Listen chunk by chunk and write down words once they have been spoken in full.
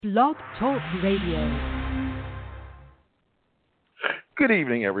Blog Talk Radio. Good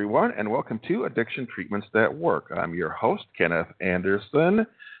evening, everyone, and welcome to Addiction Treatments That Work. I'm your host, Kenneth Anderson.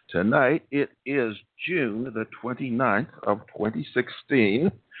 Tonight, it is June the 29th of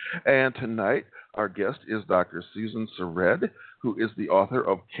 2016, and tonight our guest is Dr. Susan Sered, who is the author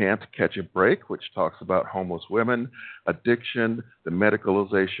of Can't Catch a Break, which talks about homeless women, addiction, the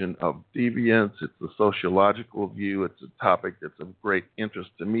medicalization of deviance. It's a sociological view. It's a topic that's of great interest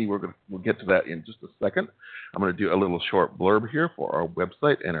to me. We'll get to that in just a second. I'm going to do a little short blurb here for our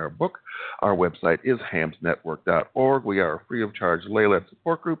website and our book. Our website is hamsnetwork.org. We are a free of charge lay-led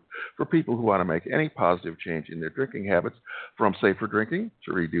support group for people who want to make any positive change in their drinking habits, from safer drinking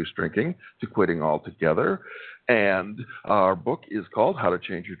to reduced drinking to quitting altogether. And our book is called How to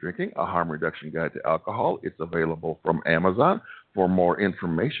Change Your Drinking, A Harm Reduction Guide to Alcohol. It's available from Amazon. For more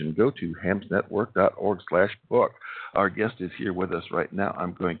information, go to hamsnetwork.org/book. Our guest is here with us right now.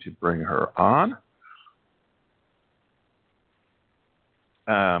 I'm going to bring her on.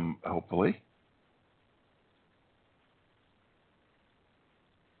 Hopefully.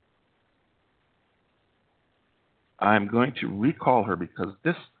 I'm going to recall her because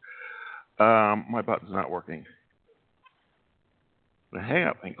my button's not working. Hang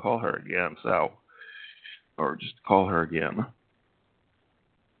up and call her again, or just call her again.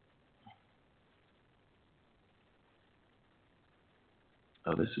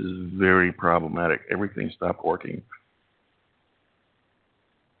 Oh, this is very problematic. Everything stopped working.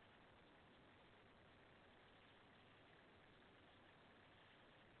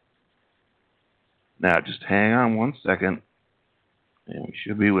 Now, just hang on one second, and we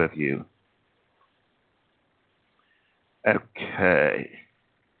should be with you. Okay.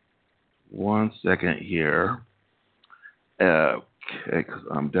 1 second here. Okay, because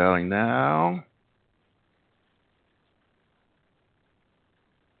I'm dialing now.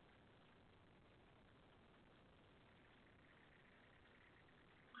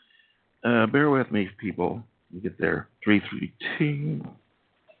 Bear with me, people. We get there. 332.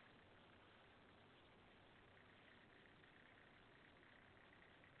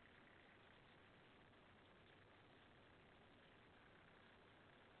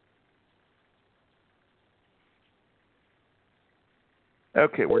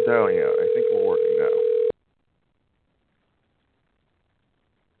 Okay, we're dialing out. I think we're working now.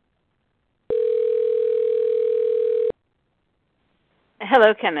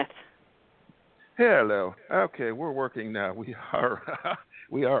 Hello, Kenneth. Hello. Okay, we're working now. We are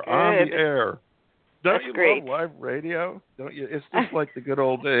Good. on the air. Don't That's you great. love live radio? Don't you? It's just like the good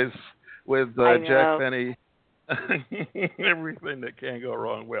old days with I Jack know. Benny. Everything that can go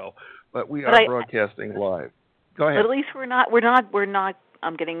wrong will. But we are broadcasting live. Go ahead. But at least we're not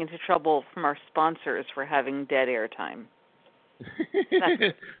getting into trouble from our sponsors for having dead air time. That's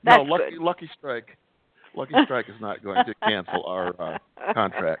good. Lucky Strike. Lucky Strike is not going to cancel our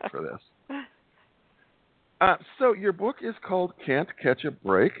contract for this. So your book is called Can't Catch a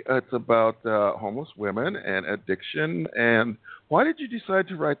Break. It's about homeless women and addiction. And why did you decide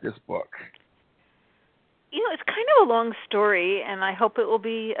to write this book? It's kind of a long story, and I hope it will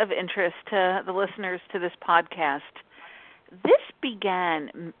be of interest to the listeners to this podcast. This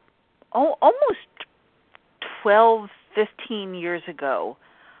began almost 12, 15 years ago.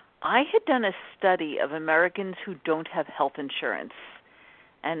 I had done a study of Americans who don't have health insurance.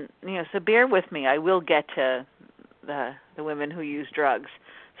 And, so bear with me. I will get to the women who use drugs.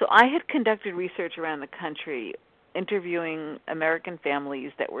 So I had conducted research around the country, interviewing American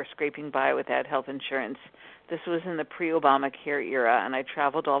families that were scraping by without health insurance. This was in the pre-Obamacare era, and I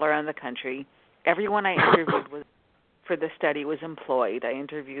traveled all around the country. Everyone I interviewed for the study was employed. I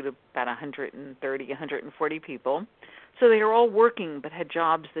interviewed about 130, 140 people. So they were all working but had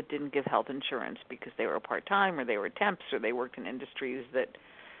jobs that didn't give health insurance because they were part-time or they were temps or they worked in industries that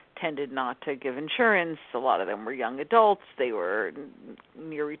tended not to give insurance. A lot of them were young adults. They were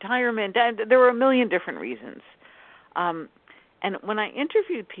near retirement. There were a million different reasons. And when I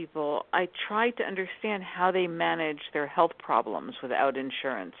interviewed people, I tried to understand how they managed their health problems without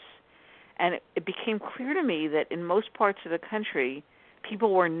insurance. And it became clear to me that in most parts of the country,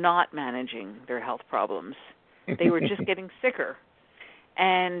 people were not managing their health problems. They were just getting sicker.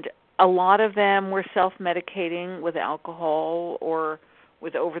 And a lot of them were self-medicating with alcohol or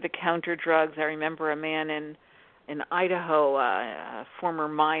with over-the-counter drugs. I remember a man in Idaho, a former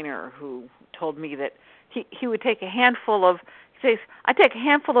miner, who told me that he would take a handful of, he says, I take a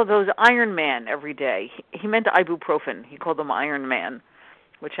handful of those Iron Man every day. He meant ibuprofen. He called them Iron Man,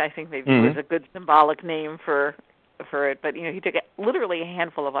 which I think maybe was a good symbolic name for it. But, he took literally a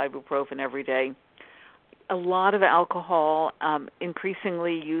handful of ibuprofen every day. a lot of alcohol,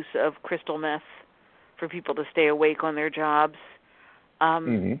 increasingly use of crystal meth for people to stay awake on their jobs.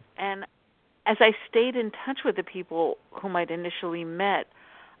 And as I stayed in touch with the people whom I'd initially met,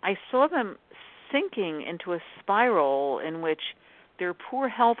 I saw them sinking into a spiral in which their poor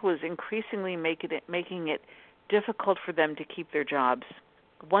health was increasingly making it difficult for them to keep their jobs.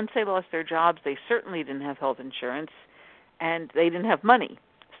 Once they lost their jobs, they certainly didn't have health insurance, and they didn't have money.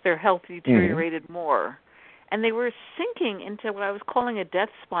 So their health deteriorated more. And they were sinking into what I was calling a death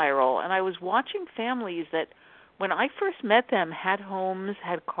spiral. And I was watching families that, when I first met them, had homes,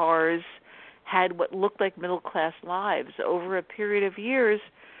 had cars, had what looked like middle-class lives. Over a period of years,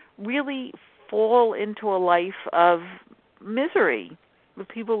 really fall into a life of misery, with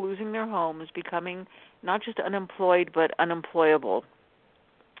people losing their homes, becoming not just unemployed, but unemployable.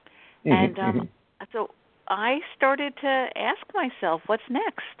 And so I started to ask myself, what's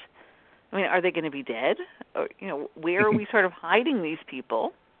next? I mean, are they going to be dead? Or, where are we sort of hiding these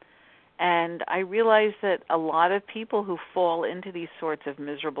people? And I realized that a lot of people who fall into these sorts of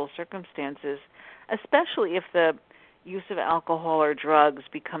miserable circumstances, especially if the use of alcohol or drugs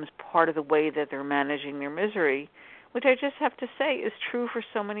becomes part of the way that they're managing their misery, which I just have to say is true for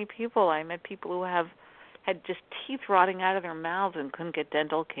so many people. I met people who had just teeth rotting out of their mouths and couldn't get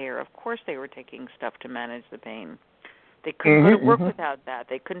dental care. Of course they were taking stuff to manage the pain. They couldn't go to work without that.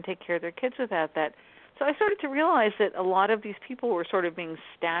 They couldn't take care of their kids without that. So I started to realize that a lot of these people were sort of being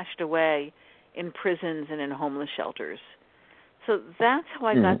stashed away in prisons and in homeless shelters. So that's how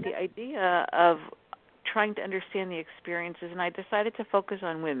I got the idea of trying to understand the experiences, and I decided to focus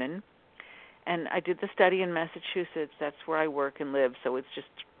on women. And I did the study in Massachusetts. That's where I work and live, so it's just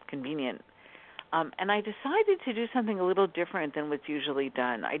convenient. And I decided to do something a little different than what's usually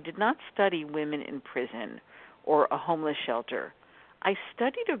done. I did not study women in prison or a homeless shelter. I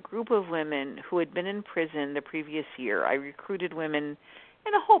studied a group of women who had been in prison the previous year. I recruited women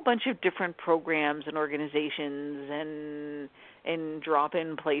in a whole bunch of different programs and organizations and in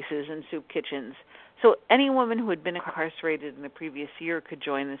drop-in places and soup kitchens. So any woman who had been incarcerated in the previous year could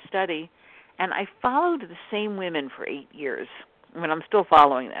join the study. And I followed the same women for 8 years. I mean, I'm still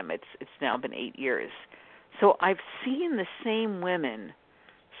following them. It's now been 8 years. So I've seen the same women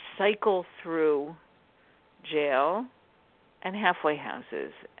cycle through jail and halfway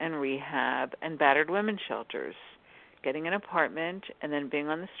houses and rehab and battered women's shelters, getting an apartment and then being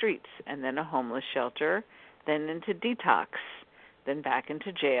on the streets, and then a homeless shelter, then into detox, then back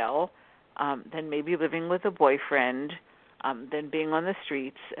into jail, then maybe living with a boyfriend, then being on the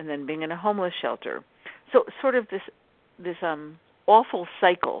streets, and then being in a homeless shelter. So sort of this awful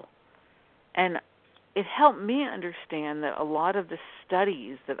cycle. And it helped me understand that a lot of the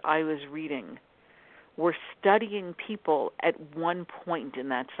studies that I was reading were studying people at one point in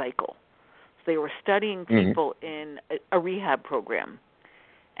that cycle. So they were studying people in a rehab program.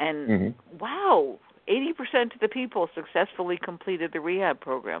 And wow, 80% of the people successfully completed the rehab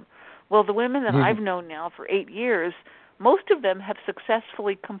program. Well, the women that I've known now for 8 years, most of them have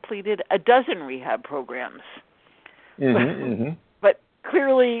successfully completed a dozen rehab programs. But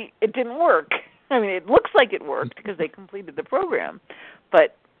clearly it didn't work. I mean, it looks like it worked because they completed the program.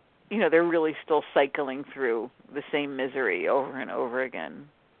 But, they're really still cycling through the same misery over and over again.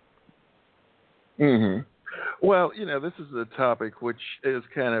 Well, this is a topic which is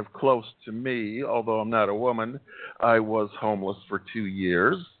kind of close to me, although I'm not a woman. I was homeless for 2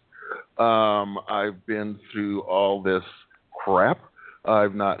 years. I've been through all this crap.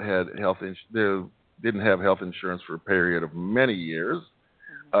 I've not had didn't have health insurance for a period of many years.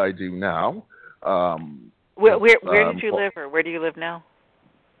 I do now. Where did you live, or where do you live now?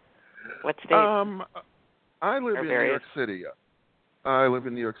 What state? I live in New York City. I live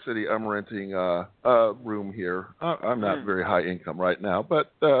in New York City. I'm renting a room here. I'm not very high income right now,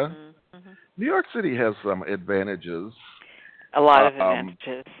 but New York City has some advantages. A lot of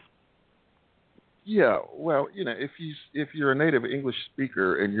advantages. Yeah, well, if you're a native English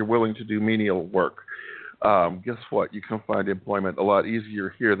speaker and you're willing to do menial work, guess what? You can find employment a lot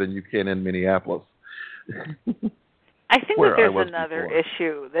easier here than you can in Minneapolis. I think that there's another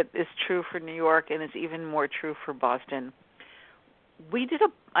issue that is true for New York and is even more true for Boston. We did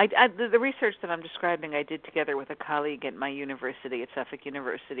the research that I'm describing I did together with a colleague at my university, at Suffolk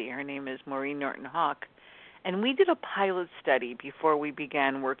University. Her name is Maureen Norton-Hawk. And we did a pilot study before we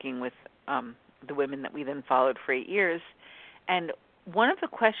began working with the women that we then followed for 8 years. And one of the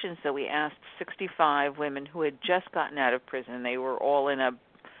questions that we asked 65 women who had just gotten out of prison, they were all in a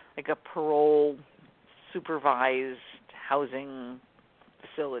parole supervised housing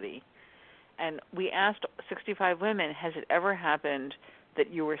facility. And we asked 65 women, has it ever happened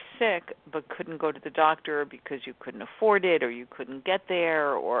that you were sick but couldn't go to the doctor because you couldn't afford it, or you couldn't get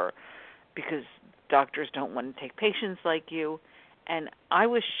there, or because doctors don't want to take patients like you. And I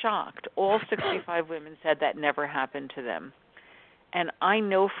was shocked. All 65 women said that never happened to them. And I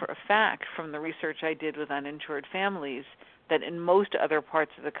know for a fact from the research I did with uninsured families that in most other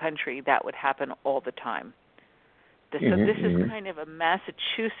parts of the country that would happen all the time. So this is kind of a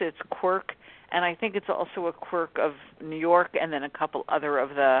Massachusetts quirk, and I think it's also a quirk of New York and then a couple other of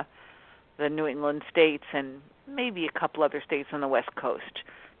the New England states and maybe a couple other states on the West Coast,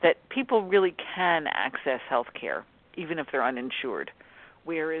 that people really can access health care even if they're uninsured.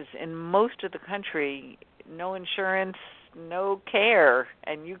 Whereas in most of the country, no insurance, no care,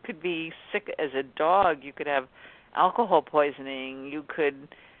 and you could be sick as a dog. You could have alcohol poisoning. You could,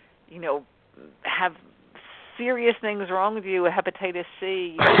 have serious things wrong with you, hepatitis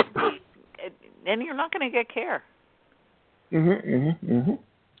C, and you're not going to get care.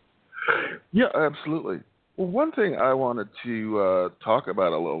 Yeah, absolutely. Well, one thing I wanted to talk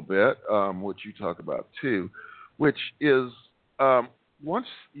about a little bit, which you talk about too, which is once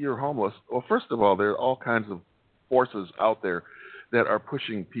you're homeless, well, first of all, there are all kinds of forces out there that are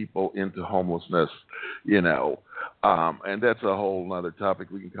pushing people into homelessness, and that's a whole other topic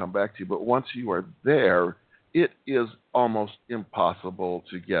we can come back to. But once you are there, it is almost impossible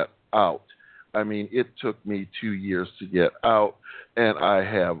to get out. I mean, it took me 2 years to get out, and I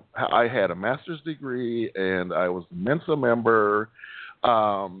had a master's degree, and I was a Mensa member.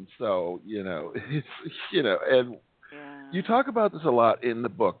 So it's and you talk about this a lot in the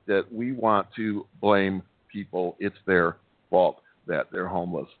book, that we want to blame people. It's their fault that they're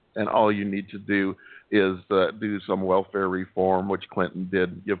homeless, and all you need to do is do some welfare reform, which Clinton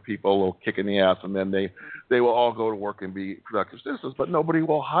did, give people a little kick in the ass, and then they will all go to work and be productive citizens, but nobody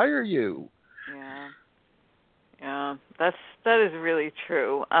will hire you. Yeah, that is really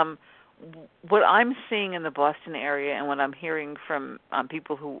true. What I'm seeing in the Boston area, and what I'm hearing from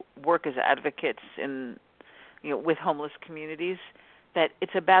people who work as advocates in, with homeless communities, that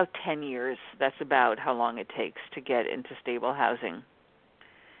it's about 10 years. That's about how long it takes to get into stable housing.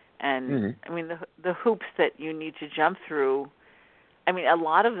 And I mean, the hoops that you need to jump through, I mean, a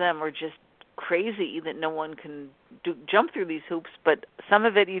lot of them are just crazy that no one can jump through these hoops, but some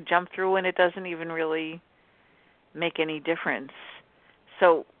of it you jump through and it doesn't even really make any difference.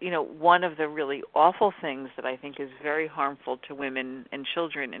 So, one of the really awful things that I think is very harmful to women and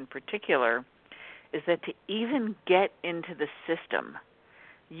children in particular is that to even get into the system,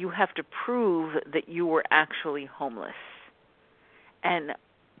 you have to prove that you were actually homeless. And,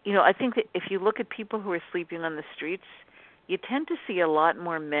 I think that if you look at people who are sleeping on the streets, you tend to see a lot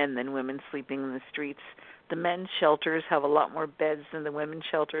more men than women sleeping in the streets. The men's shelters have a lot more beds than the women's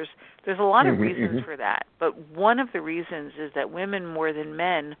shelters. There's a lot of reasons for that. But one of the reasons is that women more than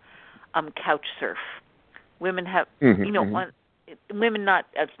men couch surf. Women have, women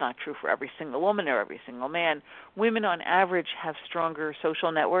that's not true for every single woman or every single man. Women on average have stronger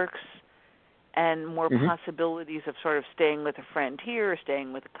social networks and more possibilities of sort of staying with a friend here,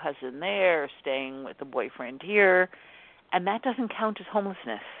 staying with a cousin there, staying with a boyfriend here. And that doesn't count as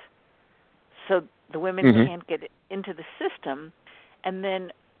homelessness. So the women can't get into the system. And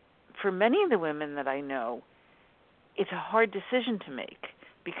then for many of the women that I know, it's a hard decision to make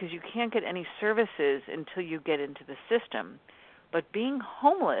because you can't get any services until you get into the system. But being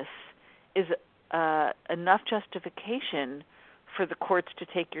homeless is enough justification for the courts to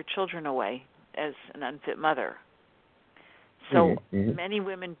take your children away as an unfit mother. So many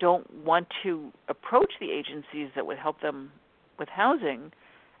women don't want to approach the agencies that would help them with housing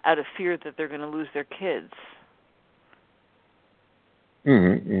out of fear that they're going to lose their kids.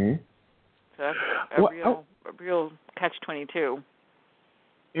 So that's a real catch-22.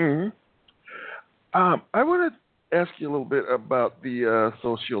 I want to ask you a little bit about the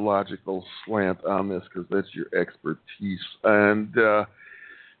sociological slant on this, because that's your expertise. And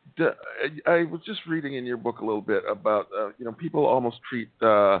I was just reading in your book a little bit about, people almost treat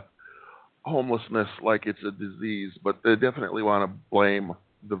homelessness like it's a disease, but they definitely want to blame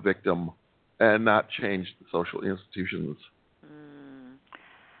the victim and not change the social institutions.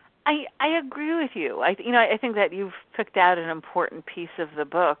 I agree with you. I think that you've picked out an important piece of the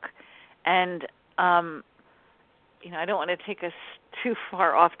book, and I don't want to take us too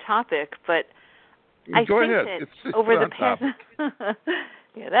far off topic, but I Go think ahead. that it's over the past, topic.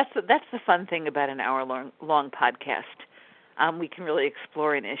 yeah, that's the fun thing about an hour-long podcast. We can really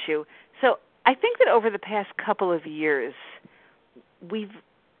explore an issue. So I think that over the past couple of years, we've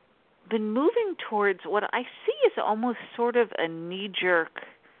been moving towards what I see as almost sort of a knee-jerk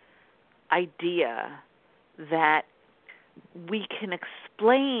idea that we can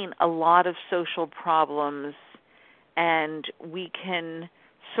explain a lot of social problems, and we can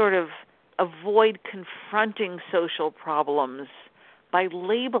sort of avoid confronting social problems by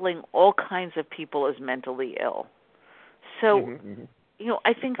labeling all kinds of people as mentally ill. So,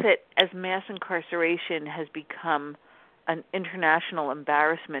 I think that as mass incarceration has become an international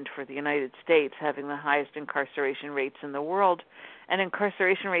embarrassment for the United States, having the highest incarceration rates in the world, and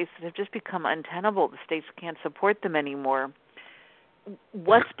incarceration rates that have just become untenable, the states can't support them anymore.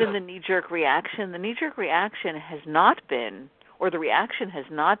 What's been the knee-jerk reaction? The knee-jerk reaction has not been, or the reaction has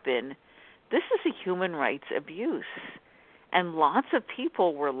not been, this is a human rights abuse. And lots of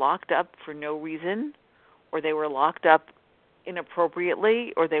people were locked up for no reason, or they were locked up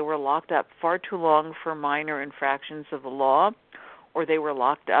inappropriately, or they were locked up far too long for minor infractions of the law, or they were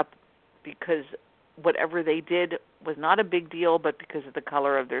locked up because whatever they did was not a big deal, but because of the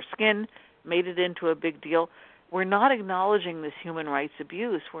color of their skin made it into a big deal. We're not acknowledging this human rights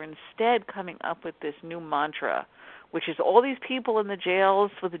abuse. We're instead coming up with this new mantra, which is all these people in the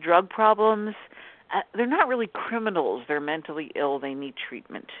jails with the drug problems, they're not really criminals. They're mentally ill. They need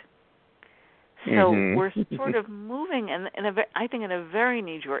treatment. So we're sort of moving, I think in a very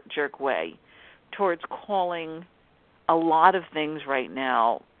knee-jerk way, towards calling a lot of things right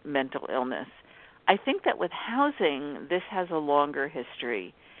now mental illness. I think that with housing, this has a longer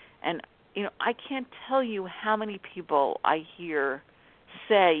history. And, I can't tell you how many people I hear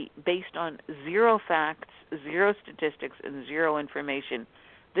say, based on zero facts, zero statistics, and zero information,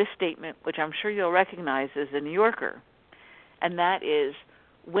 this statement, which I'm sure you'll recognize as a New Yorker, and that is,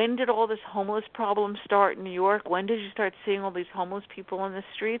 when did all this homeless problem start in New York? When did you start seeing all these homeless people in the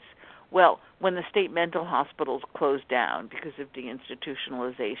streets? Well, when the state mental hospitals closed down because of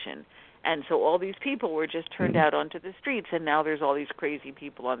deinstitutionalization. And so all these people were just turned out onto the streets, and now there's all these crazy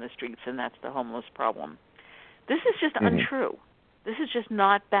people on the streets, and that's the homeless problem. This is just untrue. This is just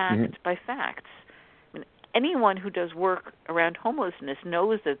not backed by facts. I mean, anyone who does work around homelessness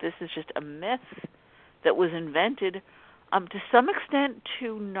knows that this is just a myth that was invented to some extent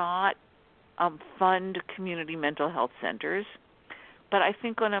to not fund community mental health centers, but I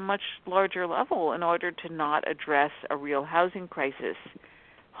think on a much larger level in order to not address a real housing crisis.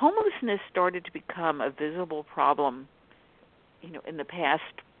 Homelessness started to become a visible problem, in the past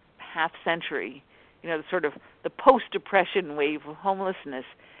half century, sort of the post-depression wave of homelessness,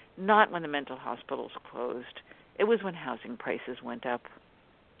 not when the mental hospitals closed. It was when housing prices went up.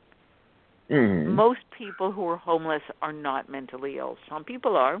 Most people who are homeless are not mentally ill. Some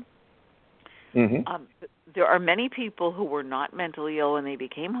people are. There are many people who were not mentally ill when they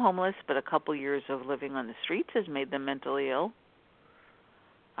became homeless, but a couple years of living on the streets has made them mentally ill.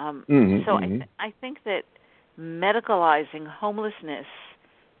 So I think that medicalizing homelessness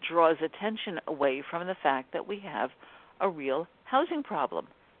draws attention away from the fact that we have a real housing problem.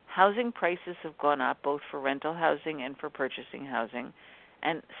 Housing prices have gone up both for rental housing and for purchasing housing,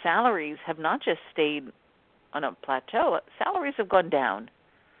 and salaries have not just stayed on a plateau, salaries have gone down.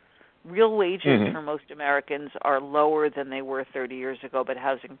 Real wages for most Americans are lower than they were 30 years ago, but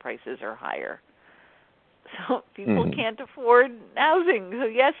housing prices are higher. So people can't afford housing. So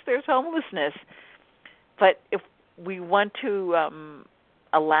yes, there's homelessness. But if we want to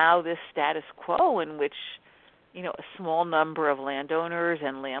allow this status quo in which, a small number of landowners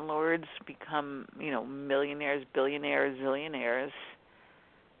and landlords become, millionaires, billionaires, zillionaires,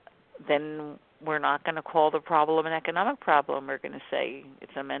 then we're not going to call the problem an economic problem. We're going to say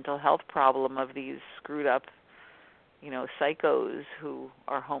it's a mental health problem of these screwed up, psychos who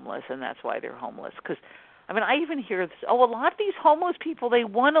are homeless, and that's why they're homeless. Because, I even hear this, a lot of these homeless people, they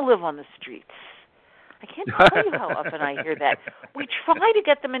want to live on the streets. I can't tell you how often I hear that. We try to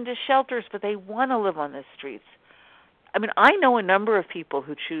get them into shelters, but they want to live on the streets. I know a number of people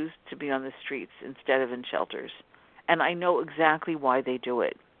who choose to be on the streets instead of in shelters, and I know exactly why they do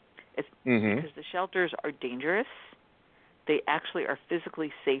it. It's because the shelters are dangerous. They actually are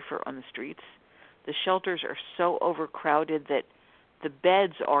physically safer on the streets. The shelters are so overcrowded that the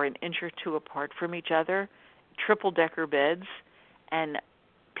beds are an inch or two apart from each other, triple-decker beds, and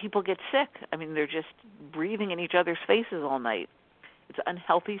people get sick. They're just breathing in each other's faces all night. It's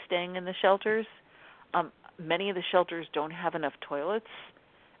unhealthy staying in the shelters. Many of the shelters don't have enough toilets,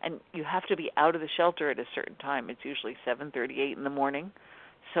 and you have to be out of the shelter at a certain time. It's usually 7:38 in the morning.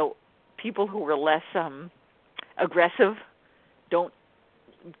 So people who are less aggressive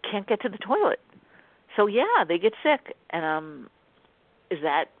can't get to the toilet. So yeah, they get sick. And is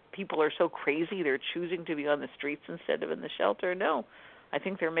that people are so crazy they're choosing to be on the streets instead of in the shelter? No. I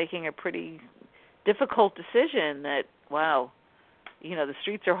think they're making a pretty difficult decision that, wow, the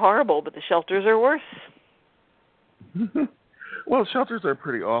streets are horrible, but the shelters are worse. Well, shelters are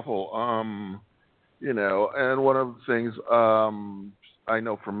pretty awful. And one of the things I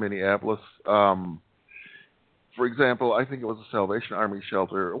know from Minneapolis, for example, I think it was a Salvation Army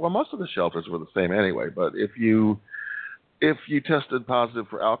shelter. Well, most of the shelters were the same anyway. But if you tested positive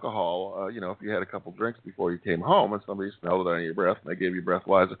for alcohol, if you had a couple drinks before you came home and somebody smelled it on your breath and they gave you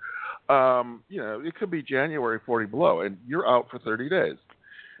breathalyzer, it could be January 40 below, and you're out for 30 days.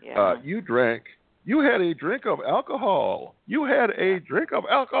 Yeah. You had a drink of alcohol. You had a drink of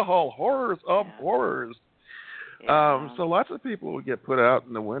alcohol. Horrors of horrors. Yeah. So lots of people would get put out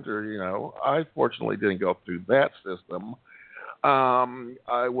in the winter. I fortunately didn't go through that system.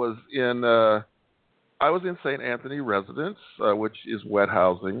 I was in St. Anthony Residence, which is wet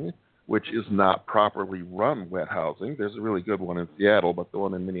housing, which is not properly run wet housing. There's a really good one in Seattle, but the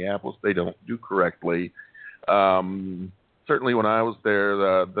one in Minneapolis they don't do correctly. Certainly when I was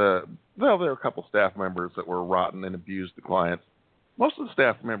there, there were a couple staff members that were rotten and abused the clients. Most of the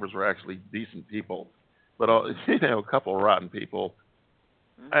staff members were actually decent people, but a couple of rotten people.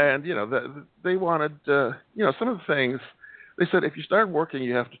 And they wanted some of the things. They said if you start working,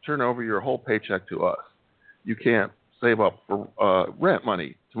 you have to turn over your whole paycheck to us. You can't save up for rent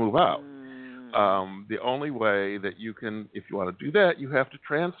money to move out. The only way that you can, if you want to do that, you have to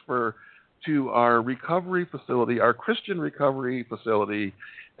transfer to our recovery facility, our Christian recovery facility,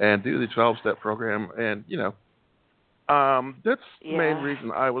 and do the 12-step program. And, that's the main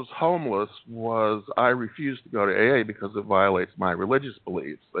reason I was homeless was I refused to go to AA because it violates my religious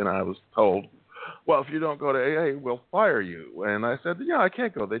beliefs. And I was told, well, if you don't go to AA, we'll fire you. And I said, I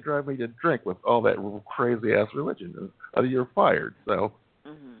can't go. They drive me to drink with all that crazy-ass religion. You're fired. So,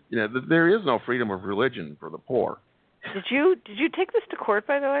 there is no freedom of religion for the poor. Did you take this to court,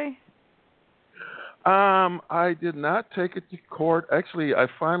 by the way? I did not take it to court. Actually, I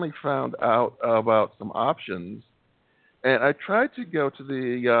finally found out about some options, and I tried to go to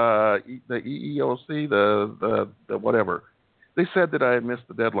the EEOC, the whatever. They said that I had missed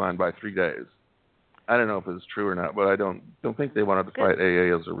the deadline by 3 days. I don't know if it's true or not, but I don't think they wanted to fight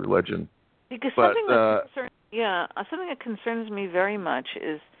AA as a religion. Because something that concerns me very much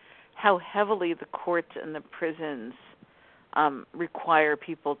is how heavily the courts and the prisons require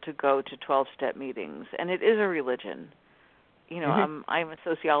people to go to 12-step meetings, and it is a religion. I'm a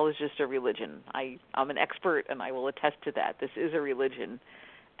sociologist of religion. I'm an expert, and I will attest to that. This is a religion,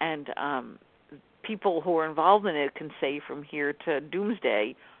 and people who are involved in it can say from here to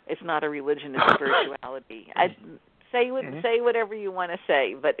doomsday, it's not a religion, it's spirituality. Say whatever you want to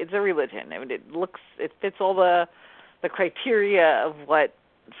say, but it's a religion. I mean, it fits all the criteria of what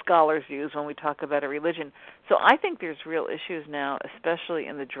scholars use when we talk about a religion. So I think there's real issues now, especially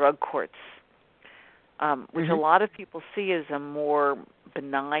in the drug courts, which a lot of people see as a more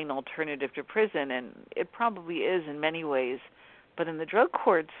benign alternative to prison, and it probably is in many ways. But in the drug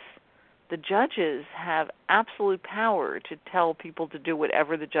courts, the judges have absolute power to tell people to do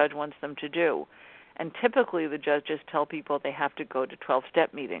whatever the judge wants them to do. And typically the judges tell people they have to go to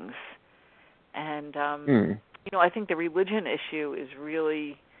 12-step meetings. And I think the religion issue is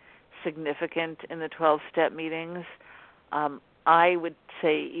really significant in the 12-step meetings. I would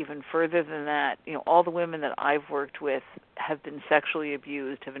say even further than that, all the women that I've worked with have been sexually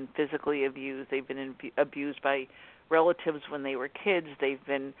abused, have been physically abused. They've been abused by relatives when they were kids. They've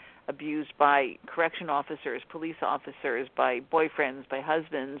been abused by correction officers, police officers, by boyfriends, by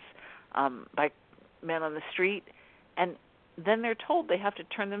husbands, by men on the street. And then they're told they have to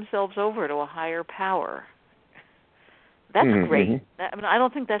turn themselves over to a higher power. That's great. I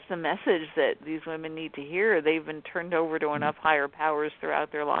don't think that's the message that these women need to hear. They've been turned over to enough higher powers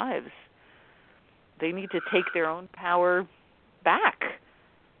throughout their lives. They need to take their own power back.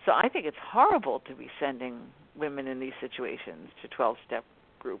 So I think it's horrible to be sending women in these situations to 12-step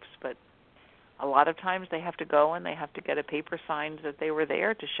groups, but a lot of times they have to go and they have to get a paper signed that they were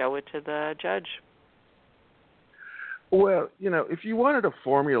there to show it to the judge. Well, if you wanted a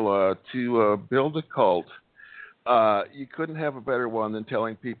formula to build a cult, you couldn't have a better one than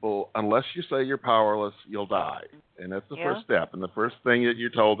telling people, unless you say you're powerless, you'll die. And that's the first step. And the first thing that you're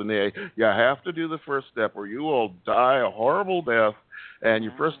told in the AA, you have to do the first step or you will die a horrible death. And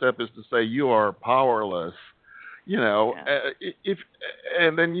your first step is to say you are powerless. And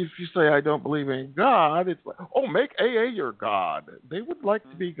then if you say, I don't believe in God, it's like, make AA your God. They would like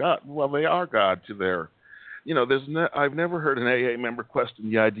to be God. Well, they are God to their, I've never heard an AA member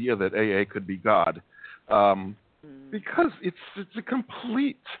question the idea that AA could be God. Because it's a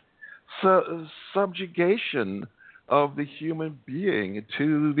complete subjugation of the human being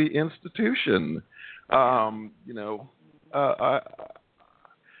to the institution.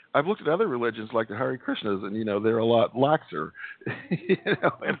 I've looked at other religions like the Hare Krishnas, and they're a lot laxer,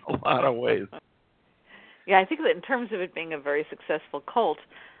 in a lot of ways. Yeah, I think that in terms of it being a very successful cult,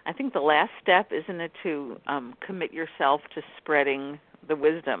 I think the last step, isn't it, to commit yourself to spreading the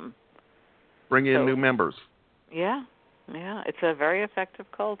wisdom. Bring in new members. Yeah, it's a very effective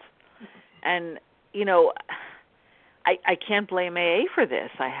cult. And, I can't blame AA for this.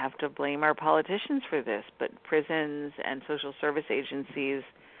 I have to blame our politicians for this. But prisons and social service agencies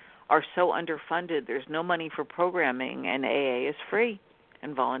are so underfunded. There's no money for programming, and AA is free,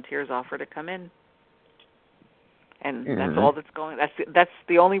 and volunteers offer to come in. And that's all that's going. That's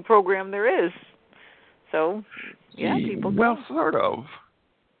the only program there is. So, yeah, people go. Well, sort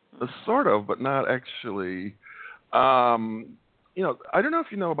of, but not actually. I don't know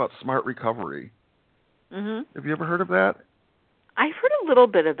if you know about Smart Recovery. Mm-hmm. Have you ever heard of that? I've heard a little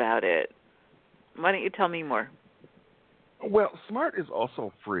bit about it. Why don't you tell me more? Well, Smart is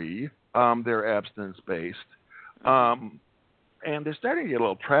also free. They're abstinence-based. And they're starting to get a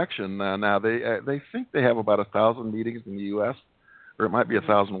little traction now. They think they have about 1,000 meetings in the U.S., or it might be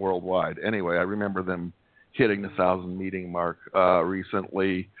 1,000 worldwide. Anyway, I remember them hitting the 1,000 meeting mark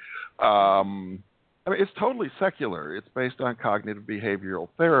recently. It's totally secular. It's based on cognitive behavioral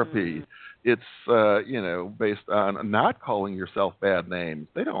therapy. It's based on not calling yourself bad names.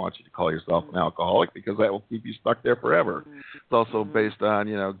 They don't want you to call yourself an alcoholic because that will keep you stuck there forever. It's also based on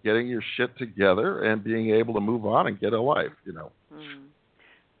getting your shit together and being able to move on and get a life.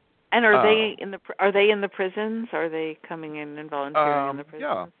 And are they in the prisons? Are they coming in and volunteering in the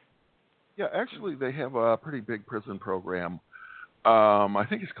prisons? Yeah. Actually, they have a pretty big prison program. I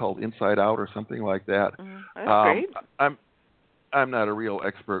think it's called Inside Out or something like that. That's great. I'm not a real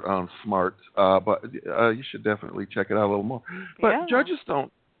expert on Smart, but you should definitely check it out a little more. But judges don't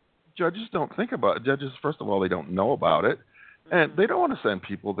think about it. Judges, first of all, they don't know about it, and they don't want to send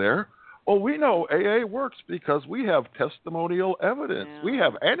people there. Oh, we know AA works because we have testimonial evidence. We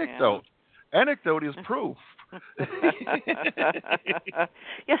have anecdote. Anecdote is proof.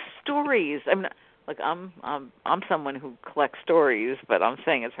 Yes, stories. I'm someone who collects stories, but I'm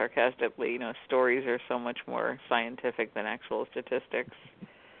saying it sarcastically. Stories are so much more scientific than actual statistics.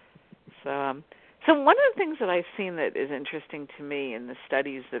 So one of the things that I've seen that is interesting to me in the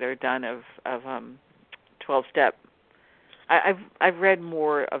studies that are done of 12-step, I've read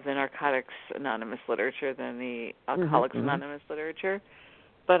more of the Narcotics Anonymous literature than the Alcoholics Anonymous literature,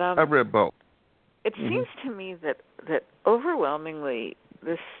 but I've read both. It seems to me that overwhelmingly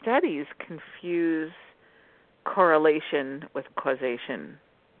the studies confuse correlation with causation.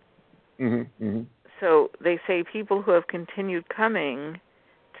 So they say people who have continued coming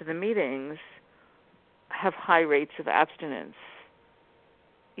to the meetings have high rates of abstinence.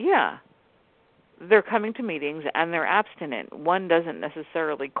 Yeah. They're coming to meetings and they're abstinent. One doesn't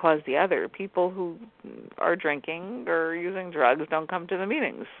necessarily cause the other. People who are drinking or using drugs don't come to the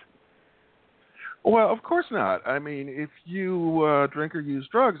meetings. Well, of course not. If you drink or use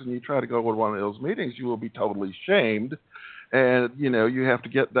drugs and you try to go to one of those meetings, you will be totally shamed. And, you have to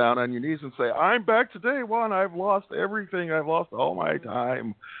get down on your knees and say, I'm back to day one. I've lost everything. I've lost all my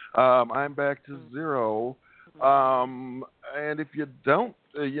time. I'm back to zero. And if you don't,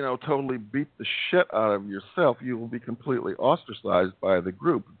 totally beat the shit out of yourself, you will be completely ostracized by the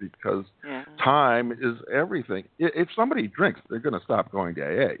group because time is everything. If somebody drinks, they're going to stop going to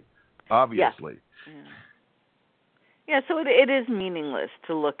AA, obviously. Yeah, so it is meaningless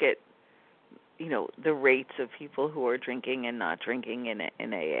to look at, the rates of people who are drinking and not drinking in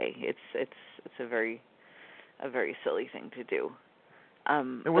AA. It's a very silly thing to do.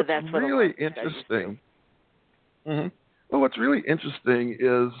 And what's really interesting. Well, what's really interesting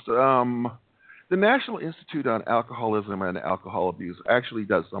is the National Institute on Alcoholism and Alcohol Abuse actually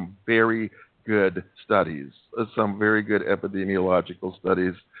does some very good studies, some very good epidemiological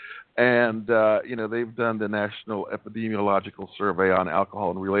studies. And, they've done the National Epidemiological Survey on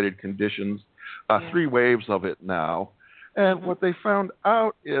Alcohol and Related Conditions, 3 waves of it now. And what they found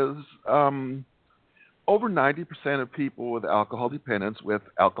out is over 90% of people with alcohol dependence, with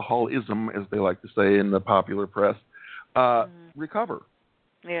alcoholism, as they like to say in the popular press, recover.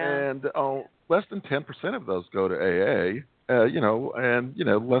 And less than 10% of those go to AA.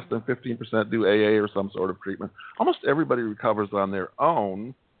 Less than 15% do AA or some sort of treatment. Almost everybody recovers on their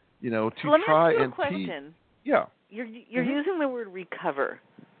own, to try and teach. Yeah. You're using the word recover.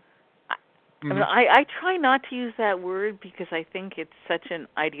 I try not to use that word because I think it's such an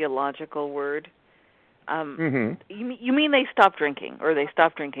ideological word. You mean they stop drinking, or they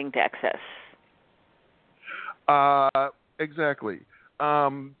stop drinking to excess? Exactly.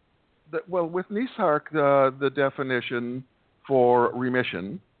 With Nisark, the definition for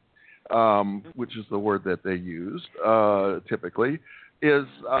remission which is the word that they used typically, is,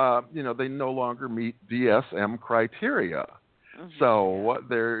 they no longer meet DSM criteria. So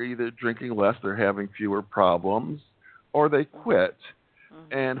they're either drinking less, they're having fewer problems, or they quit.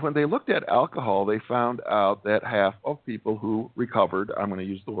 And when they looked at alcohol, they found out that half of people who recovered, I'm going to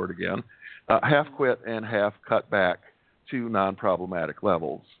use the word again, half quit and half cut back to non-problematic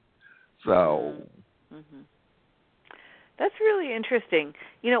levels. So that's really interesting.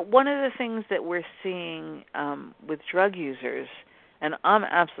 One of the things that we're seeing with drug users, and I'm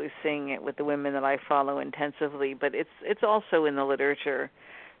absolutely seeing it with the women that I follow intensively, but it's also in the literature,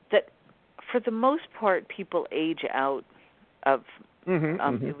 that for the most part people age out of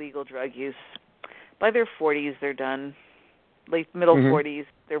illegal drug use. By their 40s, they're done. Late middle 40s,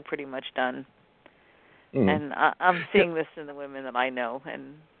 they're pretty much done. And I'm seeing this in the women that I know,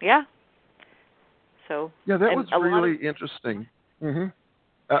 and So that was really interesting. I'm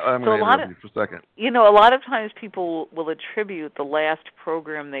So going to interrupt you for a second. A lot of times people will attribute the last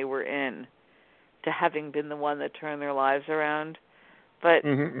program they were in to having been the one that turned their lives around. But,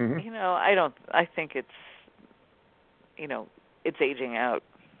 I think it's, it's aging out.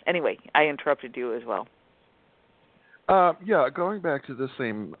 Anyway, I interrupted you as well. Going back to the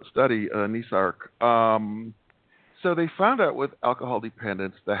same study, NISARC, so they found out with alcohol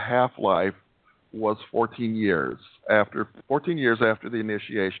dependence, the half-life was 14 years. After 14 years after the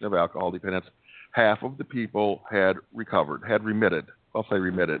initiation of alcohol dependence, half of the people had recovered, had remitted. I'll say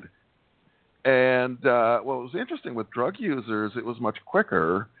remitted. And what was interesting with drug users, it was much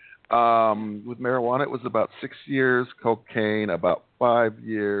quicker. With marijuana, it was about 6 years, cocaine about 5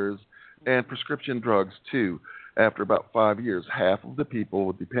 years, and prescription drugs too. After about 5 years, half of the people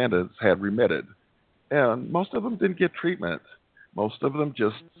with dependence had remitted. And most of them didn't get treatment. Most of them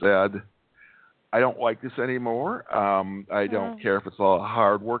just said, I don't like this anymore. I don't care if it's all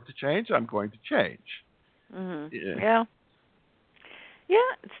hard work to change. I'm going to change. Yeah,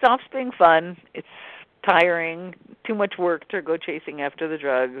 it stops being fun. It's tiring. Too much work to go chasing after the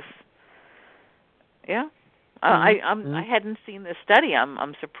drugs. Yeah. I hadn't seen this study.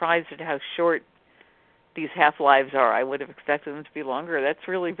 I'm surprised at how short these half-lives are. I would have expected them to be longer. That's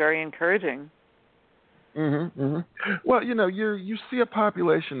really very encouraging. Well, you see a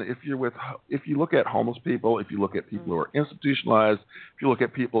population, if you look at homeless people, if you look at people who are institutionalized, if you look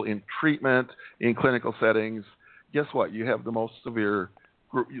at people in treatment, in clinical settings, guess what? You have the most severe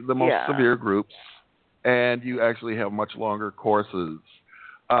severe groups, and you actually have much longer courses.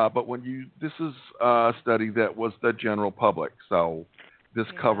 But this is a study that was the general public, so this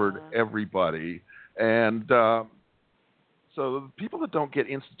covered everybody. And so the people that don't get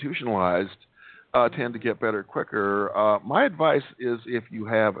institutionalized tend to get better quicker. My advice is, if you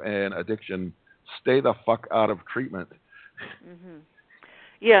have an addiction, stay the fuck out of treatment.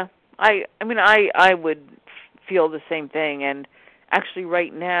 Yeah, I would feel the same thing. And actually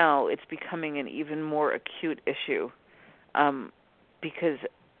right now it's becoming an even more acute issue because,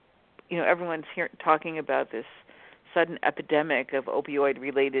 everyone's talking about this sudden epidemic of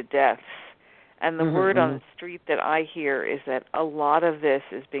opioid-related deaths. And the word on the street that I hear is that a lot of this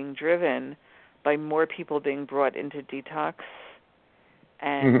is being driven by more people being brought into detox,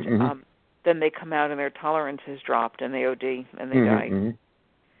 and then they come out and their tolerance has dropped and they OD and they die.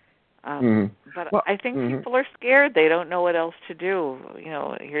 But I think people are scared. They don't know what else to do.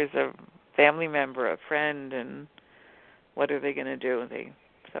 Here's a family member, a friend, and what are they going to do?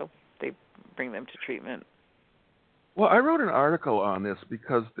 So they bring them to treatment. Well, I wrote an article on this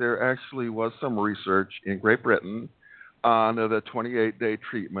because there actually was some research in Great Britain on the 28-day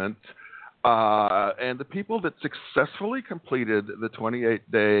treatment. And the people that successfully completed the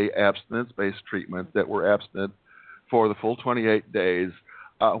 28-day abstinence-based treatment, that were abstinent for the full 28 days,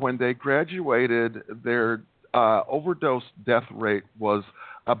 when they graduated, their overdose death rate was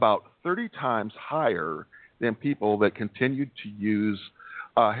about 30 times higher than people that continued to use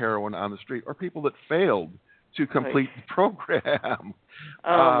heroin on the street, or people that failed to complete the program.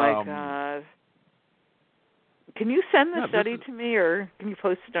 Oh, my God. Can you send the study to me, or can you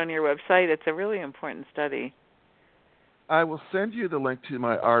post it on your website? It's a really important study. I will send you the link to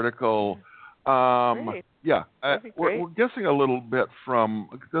my article. Great. Yeah, we're guessing a little bit from,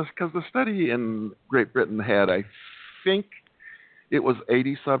 because the study in Great Britain had, I think it was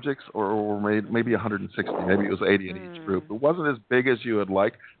 80 subjects, or maybe 160. Maybe it was 80 in each group. It wasn't as big as you would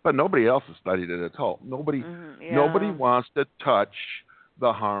like, but nobody else has studied it at all. Nobody wants to touch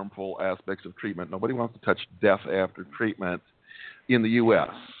the harmful aspects of treatment. Nobody wants to touch death after treatment in the U.S.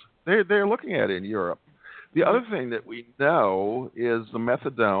 They're looking at it in Europe. The other thing that we know is the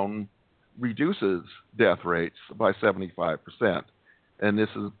methadone reduces death rates by 75%. And this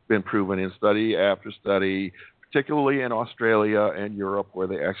has been proven in study after study, particularly in Australia and Europe, where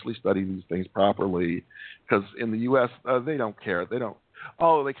they actually study these things properly. Because in the U.S., they don't care. They don't.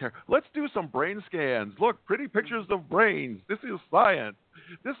 Oh, they care. Let's do some brain scans. Look, pretty pictures of brains. This is science.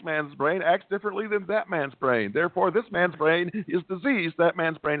 This man's brain acts differently than that man's brain. Therefore, this man's brain is diseased. That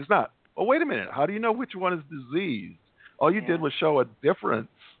man's brain is not. Well, wait a minute. How do you know which one is diseased? All you did was show a difference.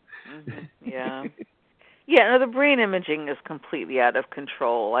 Mm-hmm. Yeah. Yeah, no, the brain imaging is completely out of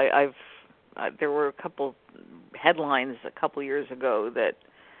control. There were a couple headlines a couple years ago that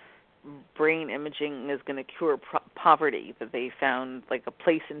brain imaging is going to cure poverty, that they found like a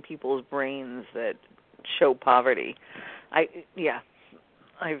place in people's brains that show poverty. I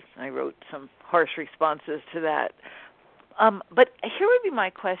wrote some harsh responses to that. But here would be my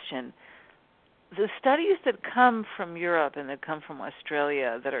question. The studies that come from Europe and that come from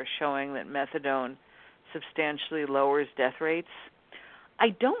Australia that are showing that methadone substantially lowers death rates, I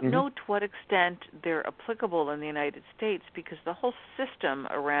don't know to what extent they're applicable in the United States, because the whole system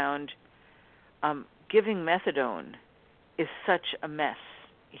around giving methadone is such a mess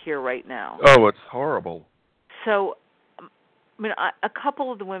here right now. Oh, it's horrible. So, I mean, a couple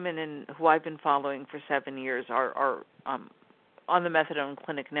of the women who I've been following for 7 years are on the methadone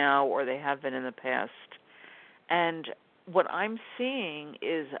clinic now, or they have been in the past. And what I'm seeing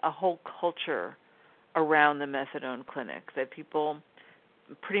is a whole culture around the methadone clinic, that people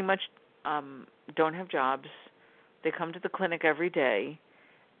pretty much don't have jobs. They come to the clinic every day,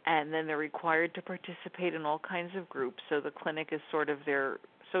 and then they're required to participate in all kinds of groups. So the clinic is sort of their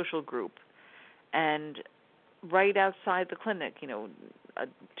social group. And right outside the clinic,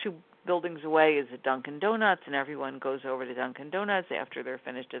 2 buildings away is a Dunkin' Donuts, and everyone goes over to Dunkin' Donuts after they're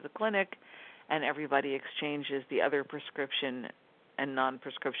finished at the clinic, and everybody exchanges the other prescription and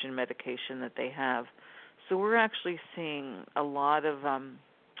non-prescription medication that they have. So we're actually seeing a lot of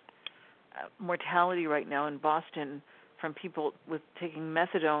mortality right now in Boston from people with taking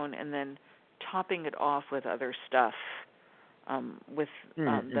methadone and then topping it off with other stuff, with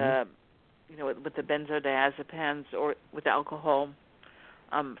the benzodiazepines or with alcohol,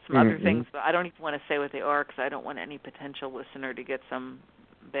 some other things. But I don't even want to say what they are, because I don't want any potential listener to get some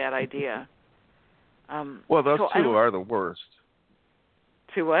bad idea. Well, those two are the worst.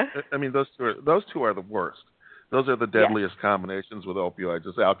 To what? I mean, those two are the worst. Those are the deadliest combinations with opioids,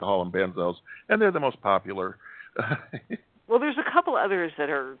 is alcohol and benzos, and they're the most popular. Well, there's a couple others that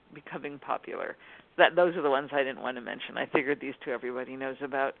are becoming popular. Those are the ones I didn't want to mention. I figured these two everybody knows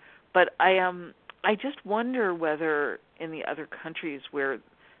about. But I just wonder whether in the other countries where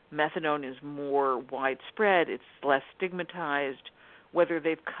methadone is more widespread, it's less stigmatized, whether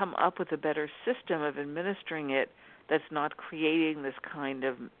they've come up with a better system of administering it that's not creating this kind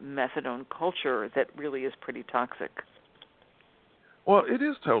of methadone culture that really is pretty toxic. Well, it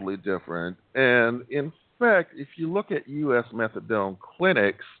is totally different. And in fact, if you look at U.S. methadone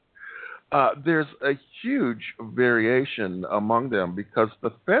clinics, there's a huge variation among them, because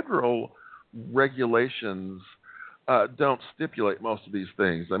the federal regulations don't stipulate most of these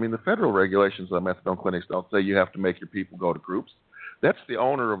things. I mean, the federal regulations on methadone clinics don't say you have to make your people go to groups. That's the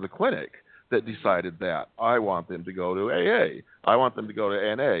owner of the clinic that decided that. I want them to go to AA. I want them to go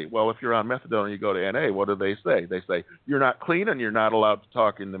to NA. Well, if you're on methadone and you go to NA, what do they say? They say, you're not clean and you're not allowed to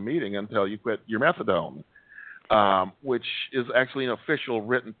talk in the meeting until you quit your methadone, which is actually an official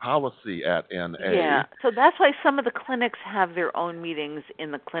written policy at NA. Yeah, so that's why some of the clinics have their own meetings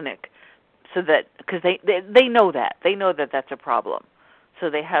in the clinic, so that, because they know that. They know that that's a problem. So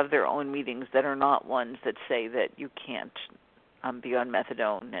they have their own meetings that are not ones that say that you can't be on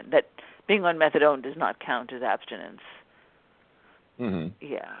methadone, and that being on methadone does not count as abstinence. Mm-hmm.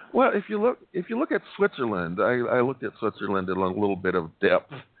 Yeah. Well, if you look at Switzerland, I looked at Switzerland in a little bit of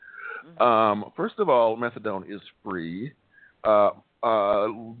depth. Mm-hmm. First of all, methadone is free.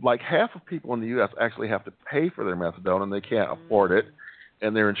 Like half of people in the U.S. actually have to pay for their methadone, and they can't afford it,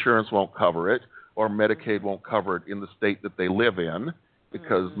 and their insurance won't cover it, or Medicaid won't cover it in the state that they live in,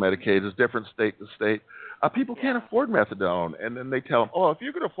 because Medicaid is different state to state. People can't afford methadone, and then they tell them, oh, if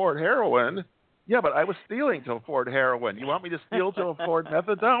you could afford heroin, yeah, but I was stealing to afford heroin. You want me to steal to afford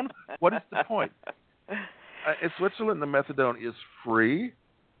methadone? What is the point? In Switzerland, the methadone is free.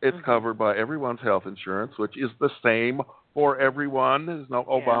 It's covered by everyone's health insurance, which is the same for everyone. There's no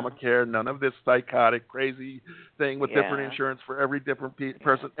Obamacare, none of this psychotic, crazy thing with different insurance for every different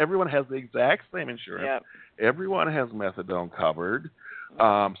person. Everyone has the exact same insurance. Yep. Everyone has methadone covered,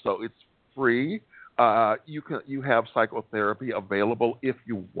 so it's free. You have psychotherapy available if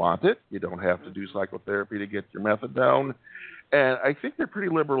you want it. You don't have to do psychotherapy to get your methadone. And I think they're pretty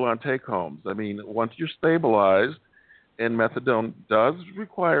liberal on take-homes. I mean, once you're stabilized and methadone does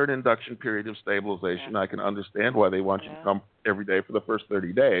require an induction period of stabilization. I can understand why they want you to come every day for the first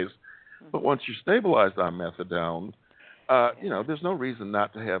 30 days. But once you're stabilized on methadone, there's no reason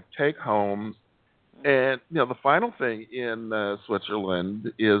not to have take-homes. And, the final thing in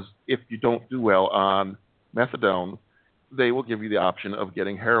Switzerland is if you don't do well on methadone, they will give you the option of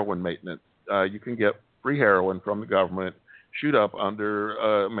getting heroin maintenance. You can get free heroin from the government, shoot up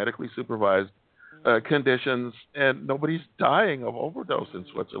under medically supervised conditions, and nobody's dying of overdose in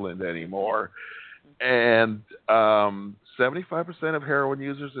Switzerland anymore. And 75% of heroin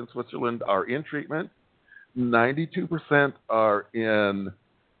users in Switzerland are in treatment. 92% are in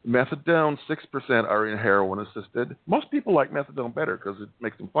methadone. 6% are in heroin-assisted. Most people like methadone better because it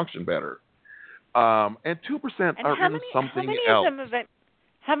makes them function better. And 2% are in something else.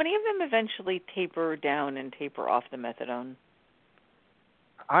 How many of them eventually taper down and taper off the methadone?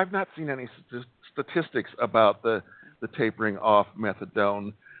 I've not seen any statistics about the tapering off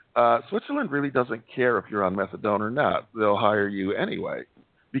methadone. Switzerland really doesn't care if you're on methadone or not. They'll hire you anyway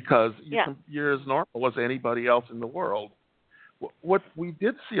because you're as normal as anybody else in the world. What we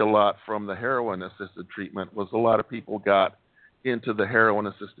did see a lot from the heroin-assisted treatment was a lot of people got into the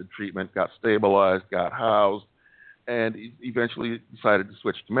heroin-assisted treatment, got stabilized, got housed, and eventually decided to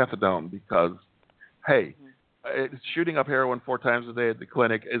switch to methadone because, hey, shooting up heroin 4 times a day at the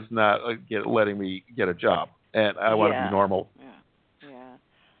clinic is not letting me get a job, and I want to be normal.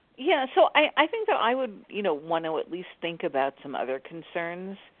 Yeah, so I think that I would, want to at least think about some other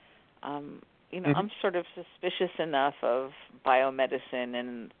concerns. I'm sort of suspicious enough of biomedicine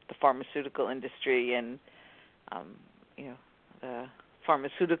and the pharmaceutical industry and, the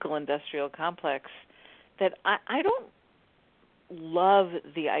pharmaceutical industrial complex that I don't love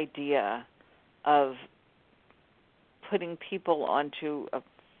the idea of putting people onto a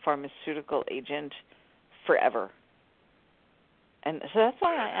pharmaceutical agent forever. And so that's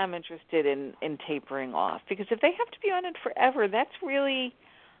why I am interested in tapering off, because if they have to be on it forever, that's really,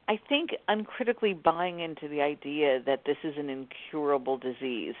 I think, uncritically buying into the idea that this is an incurable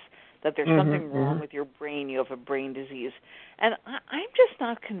disease, that there's something wrong with your brain, you have a brain disease. And I'm just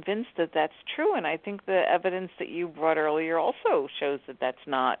not convinced that that's true, and I think the evidence that you brought earlier also shows that that's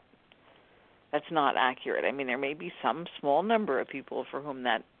not accurate. I mean, there may be some small number of people for whom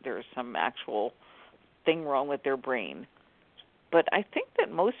that there's some actual thing wrong with their brain. But I think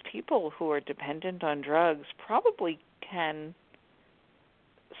that most people who are dependent on drugs probably can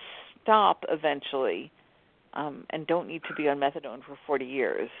stop eventually and don't need to be on methadone for 40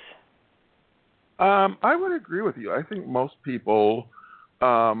 years. I would agree with you. I think most people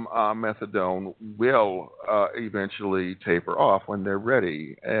on methadone will eventually taper off when they're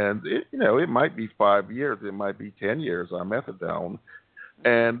ready. And, it might be 5 years. It might be 10 years on methadone.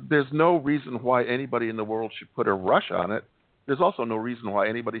 And there's no reason why anybody in the world should put a rush on it. There's also no reason why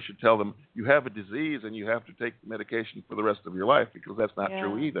anybody should tell them you have a disease and you have to take medication for the rest of your life, because that's not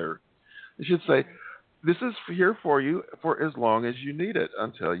true either. They should say, this is here for you for as long as you need it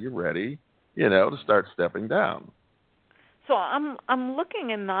until you're ready, to start stepping down. So I'm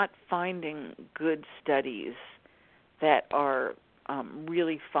looking and not finding good studies that are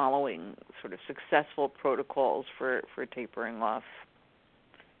really following sort of successful protocols for tapering off.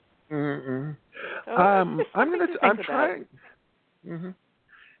 So I'm trying.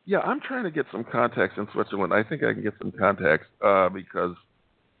 Yeah, I'm trying to get some contacts in Switzerland. I think I can get some contacts because,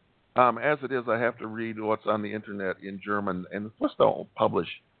 as it is, I have to read what's on the internet in German, and the Swiss don't publish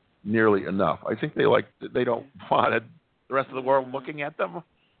nearly enough. I think they don't want the rest of the world looking at them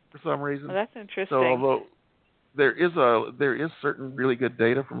for some reason. Well, that's interesting. So although there is certain really good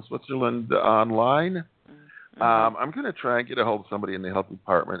data from Switzerland online, I'm going to try and get a hold of somebody in the health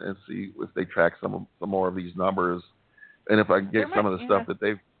department and see if they track some more of these numbers, and if I can get some of the stuff that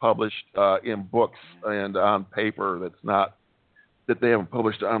they've published in books and on paper that they haven't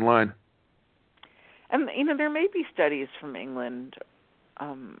published online. And there may be studies from England.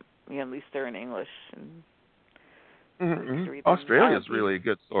 At least they're in English. And Australia's really a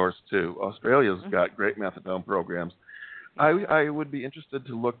good source too. Australia's got great methadone programs. I would be interested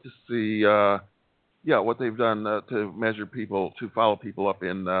to look to see, what they've done to measure people, to follow people up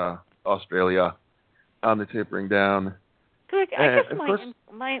in Australia on the tapering down. I guess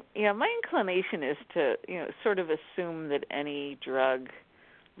my inclination is to sort of assume that any drug,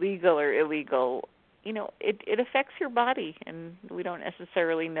 legal or illegal, it affects your body, and we don't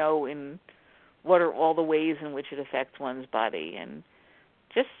necessarily know in what are all the ways in which it affects one's body, and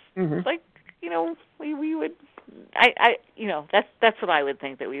just we would, that's what I would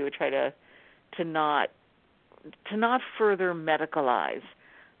think, that we would try to not further medicalize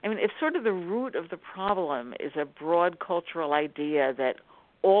I mean, if sort of the root of the problem is a broad cultural idea that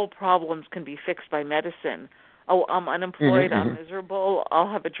all problems can be fixed by medicine. Oh, I'm unemployed, I'm miserable, I'll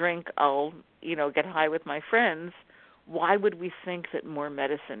have a drink, I'll, get high with my friends. Why would we think that more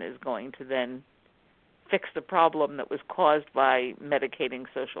medicine is going to then fix the problem that was caused by medicating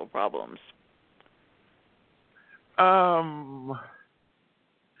social problems?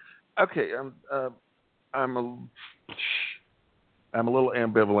 Okay, I'm a little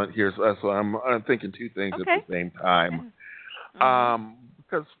ambivalent here, so I'm thinking two things at the same time.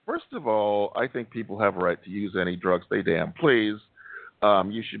 Because first of all, I think people have a right to use any drugs they damn please.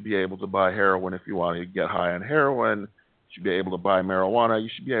 You should be able to buy heroin if you want to get high on heroin. You should be able to buy marijuana. You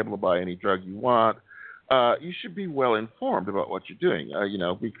should be able to buy any drug you want. You should be well informed about what you're doing,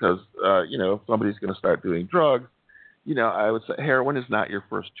 because, if somebody's going to start doing drugs, I would say heroin is not your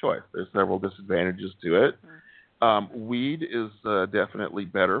first choice. There's several disadvantages to it. Weed is definitely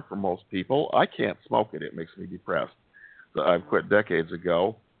better for most people. I can't smoke it. It makes me depressed. So I've quit decades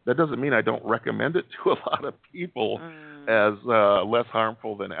ago. That doesn't mean I don't recommend it to a lot of people as less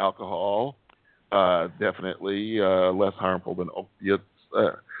harmful than alcohol, definitely less harmful than opiates.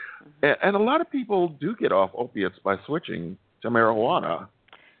 And a lot of people do get off opiates by switching to marijuana.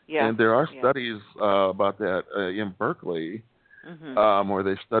 Yeah. And there are studies about that in Berkeley where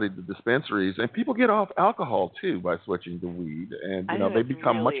they studied the dispensaries. And people get off alcohol, too, by switching to weed. And, they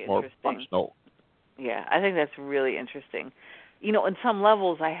become really much more functional. Yeah, I think that's really interesting. On some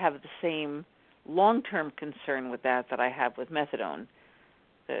levels, I have the same long-term concern with that I have with methadone.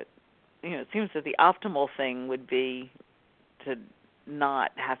 That, it seems that the optimal thing would be to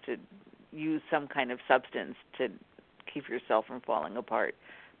not have to use some kind of substance to keep yourself from falling apart.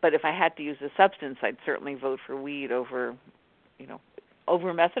 But if I had to use a substance, I'd certainly vote for weed over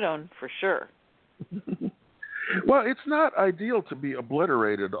methadone for sure. Well, it's not ideal to be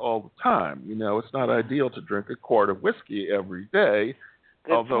obliterated all the time. It's not ideal to drink a quart of whiskey every day.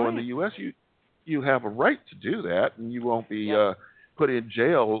 Good although point. in the U.S. you have a right to do that, and you won't be put in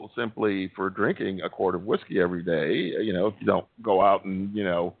jail simply for drinking a quart of whiskey every day. If you don't go out and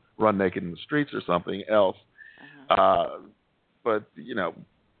run naked in the streets or something else. But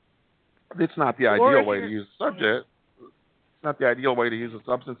it's not the ideal way to use a subject. It's not the ideal way to use a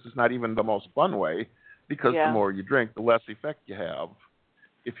substance. It's not even the most fun way. Because the more you drink, the less effect you have.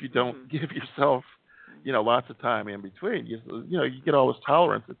 If you don't give yourself, lots of time in between, you get all this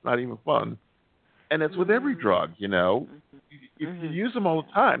tolerance. It's not even fun. And it's with every drug, If you use them all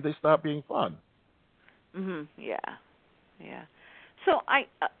the time, they stop being fun. Yeah. So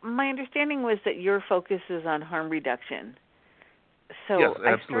my understanding was that your focus is on harm reduction. So yes,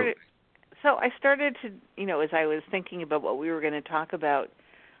 absolutely. I started to, as I was thinking about what we were going to talk about,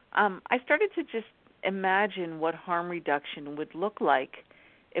 I started to just imagine what harm reduction would look like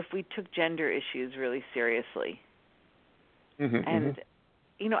if we took gender issues really seriously. And,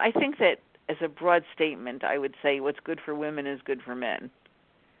 I think that as a broad statement, I would say what's good for women is good for men.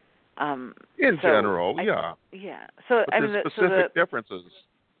 In general, yeah. Yeah. So, but there's specific differences.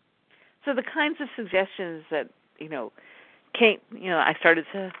 So the kinds of suggestions that, I started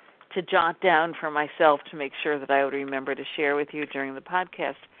to jot down for myself to make sure that I would remember to share with you during the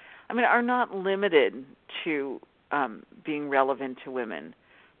podcast, are not limited to being relevant to women.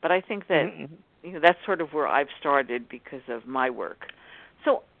 But I think that, that's sort of where I've started because of my work.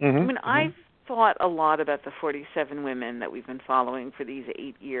 So, I've thought a lot about the 47 women that we've been following for these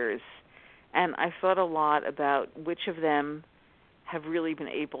 8 years. And I've thought a lot about which of them have really been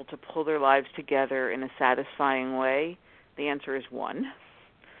able to pull their lives together in a satisfying way. The answer is one.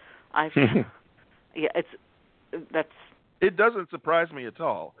 It doesn't surprise me at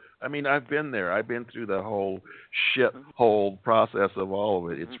all. I've been there. I've been through the whole shithole process of all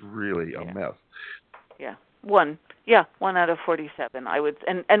of it. It's really a mess. Yeah. One out of 47. I would,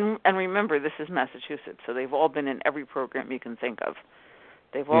 and remember, this is Massachusetts, so they've all been in every program you can think of.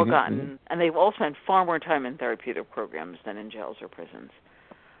 They've all gotten, and they've all spent far more time in therapeutic programs than in jails or prisons.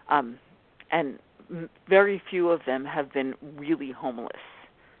 And very few of them have been really homeless,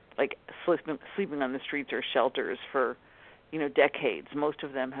 like sleeping on the streets or shelters for decades. Most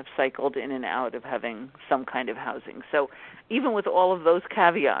of them have cycled in and out of having some kind of housing. So even with all of those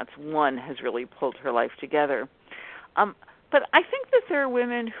caveats, one has really pulled her life together. But I think that there are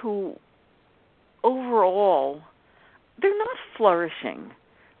women who, overall, they're not flourishing,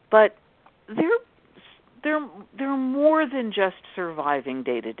 but they're more than just surviving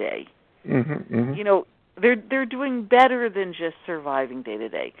day to day. They're doing better than just surviving day to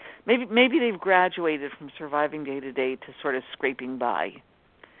day. Maybe they've graduated from surviving day to day to sort of scraping by.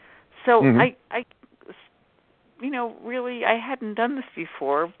 So I really, I hadn't done this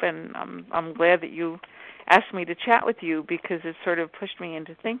before, and I'm glad that you asked me to chat with you, because it sort of pushed me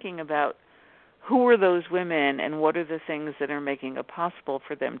into thinking about who are those women and what are the things that are making it possible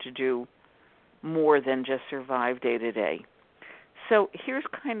for them to do more than just survive day to day. So here's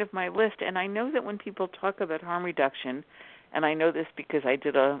kind of my list, and I know that when people talk about harm reduction, and I know this because I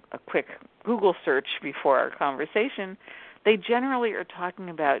did a quick Google search before our conversation, they generally are talking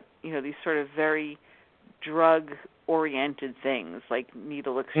about, these sort of very drug-oriented things like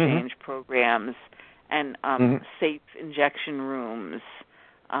needle exchange programs and safe injection rooms,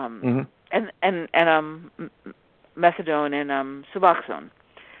 and methadone and Suboxone.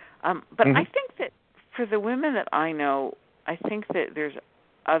 But I think that for the women that I know, I think that there's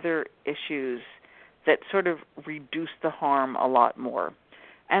other issues that sort of reduce the harm a lot more.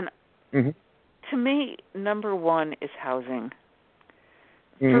 And to me, number one is housing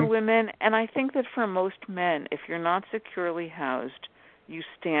for women. And I think that for most men, if you're not securely housed, you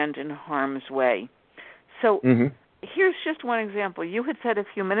stand in harm's way. So here's just one example. You had said a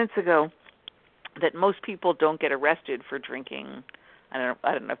few minutes ago that most people don't get arrested for drinking, I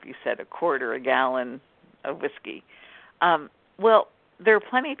don't know if you said a quart or a gallon of whiskey. Well, there are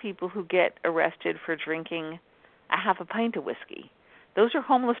plenty of people who get arrested for drinking a half a pint of whiskey. Those are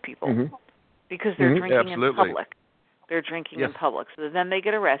homeless people because they're drinking in public. They're drinking in public. So then they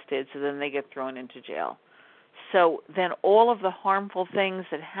get arrested, so then they get thrown into jail. So then all of the harmful things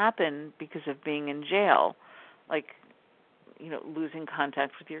that happen because of being in jail, like, losing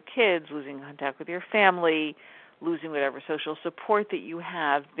contact with your kids, losing contact with your family, losing whatever social support that you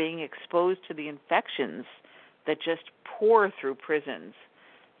have, being exposed to the infections that just pour through prisons.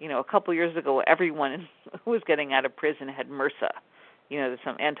 A couple years ago, everyone who was getting out of prison had MRSA,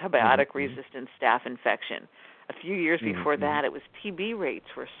 some antibiotic-resistant staph infection. A few years before that, it was TB rates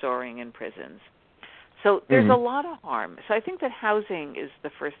were soaring in prisons. So there's a lot of harm. So I think that housing is the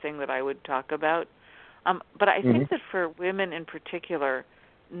first thing that I would talk about. But I think that for women in particular,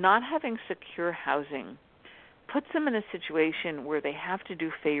 not having secure housing puts them in a situation where they have to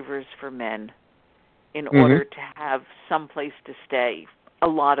do favors for men in order to have some place to stay a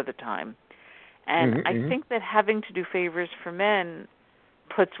lot of the time. And I think that having to do favors for men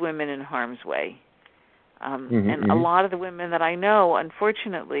puts women in harm's way. And a lot of the women that I know,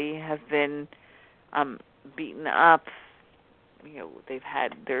 unfortunately, have been beaten up. They've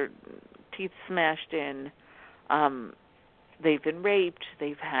had their teeth smashed in. They've been raped.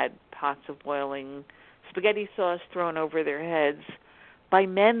 They've had pots of boiling spaghetti sauce thrown over their heads by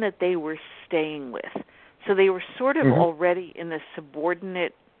men that they were staying with. So they were sort of already in this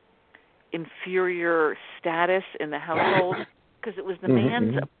subordinate, inferior status in the household because it was the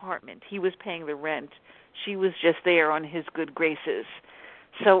man's apartment. He was paying the rent. She was just there on his good graces.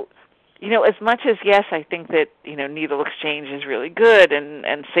 So, as much as, yes, I think that, needle exchange is really good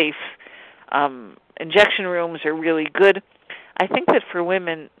and safe injection rooms are really good, I think that for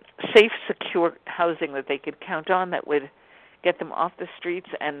women, safe, secure housing that they could count on that would get them off the streets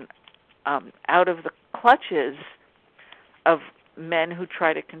and out of the clutches of men who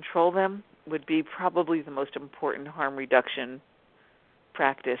try to control them would be probably the most important harm reduction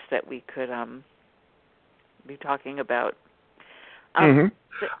practice that we could be talking about. I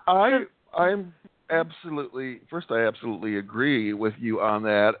absolutely agree with you on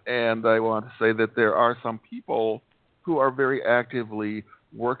that, and I want to say that there are some people who are very actively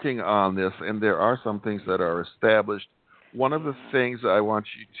working on this, and there are some things that are established. One of the things I want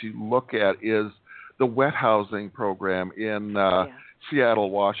you to look at is the wet housing program in Seattle,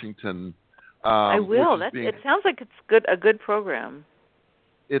 Washington. I will. It sounds like it's a good program.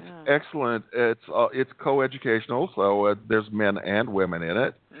 It's excellent. It's co-educational, so there's men and women in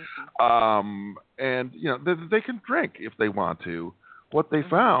it, and they can drink if they want to. What they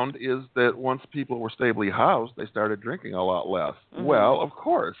found is that once people were stably housed, they started drinking a lot less. Well, of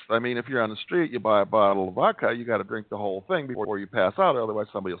course. I mean, if you're on the street, you buy a bottle of vodka, you got to drink the whole thing before you pass out. Otherwise,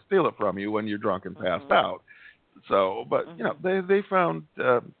 somebody will steal it from you when you're drunk and passed out. So, but they found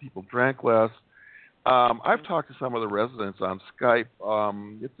people drank less. I've talked to some of the residents on Skype.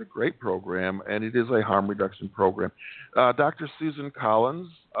 It's a great program, and it is a harm reduction program. Dr. Susan Collins,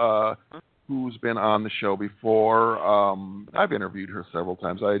 who's been on the show before, I've interviewed her several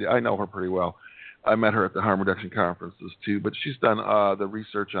times. I know her pretty well. I met her at the harm reduction conferences, too, but she's done the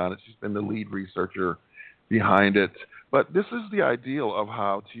research on it. She's been the lead researcher behind it. But this is the ideal of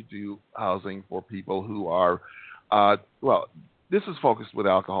how to do housing for people who are, this is focused with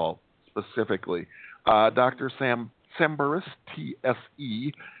alcohol specifically. Dr. Semberis,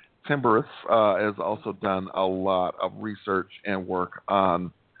 T-S-E, Semberis, has also done a lot of research and work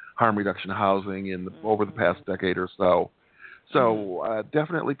on harm reduction housing over the past decade or so. So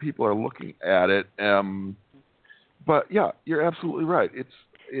definitely people are looking at it. But yeah, you're absolutely right.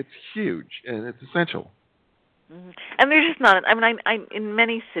 It's huge and it's essential. And there's just not. I mean, I in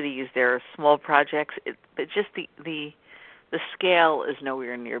many cities there are small projects, but just the scale is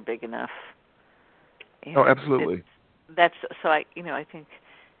nowhere near big enough. Oh, absolutely. That's so. I think,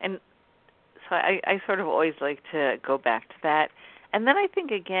 and so I sort of always like to go back to that. And then I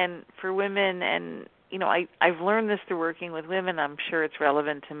think again for women, and I've learned this through working with women. I'm sure it's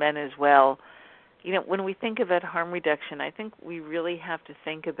relevant to men as well. When we think about harm reduction, I think we really have to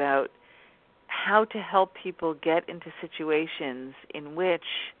think about how to help people get into situations in which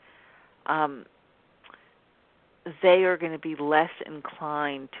they are going to be less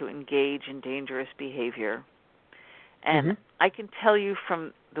inclined to engage in dangerous behavior. And I can tell you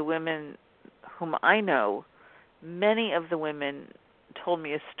from the women whom I know, many of the women told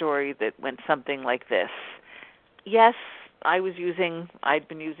me a story that went something like this. Yes, I'd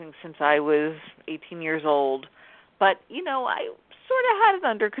been using since I was 18 years old, but, I sort of had it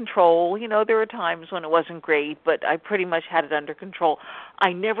under control. There were times when it wasn't great, but I pretty much had it under control.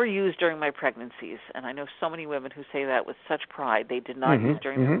 I never used during my pregnancies, and I know so many women who say that with such pride. They did not use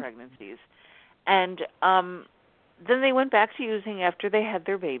during their pregnancies. And then they went back to using after they had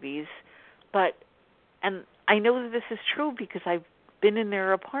their babies. And I know that this is true because I've been in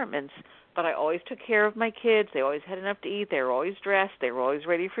their apartments, but I always took care of my kids. They always had enough to eat. They were always dressed. They were always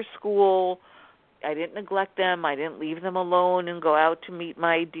ready for school. I didn't neglect them. I didn't leave them alone and go out to meet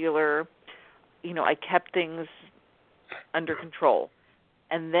my dealer. I kept things under control.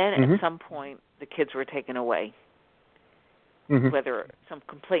 And then at some point, the kids were taken away. Whether some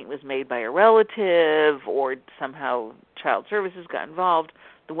complaint was made by a relative or somehow child services got involved,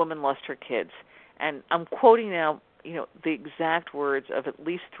 the woman lost her kids. And I'm quoting now, the exact words of at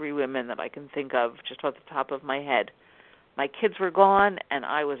least 3 women that I can think of just off the top of my head. My kids were gone, and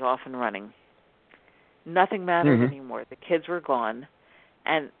I was off and running. Nothing mattered anymore. The kids were gone.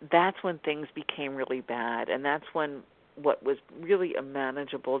 And that's when things became really bad. And that's when what was really a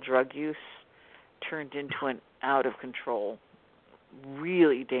manageable drug use turned into an out-of-control,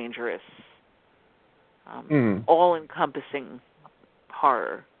 really dangerous, all-encompassing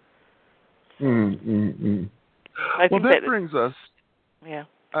horror. So, well, that brings us. Yeah.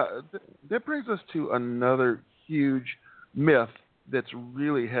 That brings us to another huge myth that's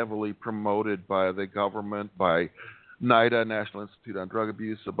really heavily promoted by the government, by NIDA, National Institute on Drug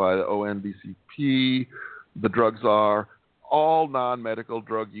Abuse, by the ONBCP, the Drug Czar. All non-medical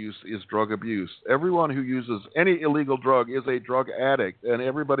drug use is drug abuse. Everyone who uses any illegal drug is a drug addict, and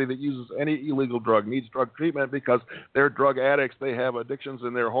everybody that uses any illegal drug needs drug treatment because they're drug addicts, they have addictions,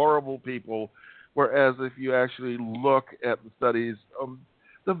 and they're horrible people. Whereas if you actually look at the studies,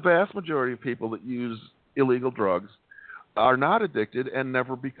 the vast majority of people that use illegal drugs are not addicted and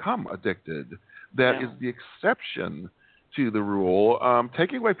never become addicted. That is the exception to the rule.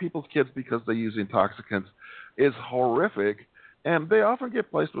 Taking away people's kids because they use intoxicants is horrific, and they often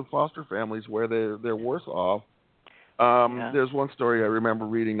get placed with foster families where they're worse off. There's one story I remember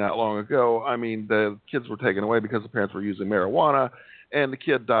reading not long ago. I mean, the kids were taken away because the parents were using marijuana, and the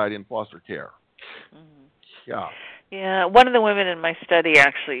kid died in foster care. Yeah, one of the women in my study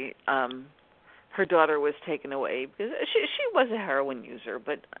actually, her daughter was taken away because she was a heroin user,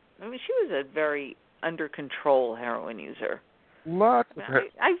 but I mean she was a very under control heroin user. I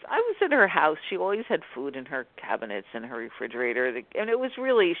was at her house. She always had food in her cabinets and her refrigerator, and it was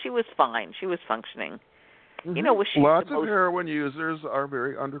really, she was fine. She was functioning. Lots of heroin users are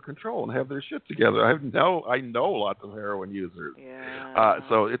very under control and have their shit together. I know lots of heroin users.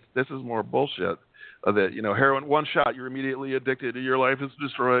 So this is more bullshit. That heroin, one shot, you're immediately addicted, and your life is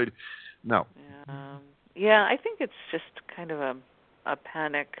destroyed. No. Yeah, I think it's just kind of a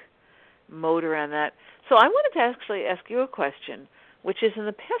panic mode around that. So I wanted to actually ask you a question, which is in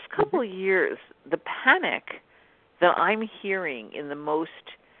the past couple of years, the panic that I'm hearing in the most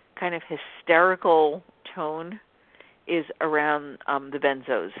kind of hysterical tone is around the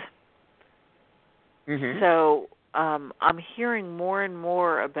benzos. So I'm hearing more and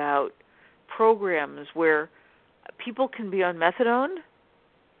more about programs where people can be on methadone.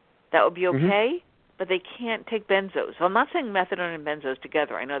 That would be okay, but they can't take benzos. So I'm not saying methadone and benzos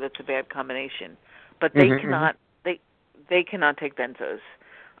together. I know that's a bad combination, but they cannot. They cannot take benzos.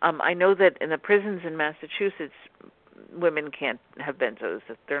 I know that in the prisons in Massachusetts, women can't have benzos.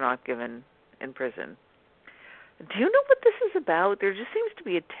 That they're not given in prison. Do you know what this is about? There just seems to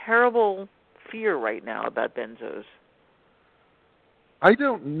be a terrible fear right now about benzos. I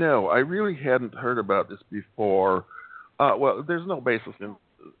don't know. I really hadn't heard about this before. Well, there's no basis in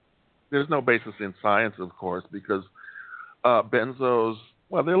there's no basis in science, of course, because benzos,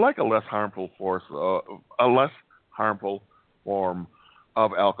 well, they're like a less harmful form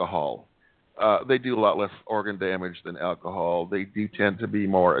of alcohol. They do a lot less organ damage than alcohol. They do tend to be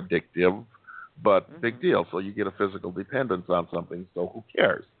more addictive, but big deal. So you get a physical dependence on something. So who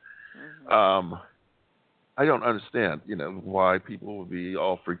cares? I don't understand, why people would be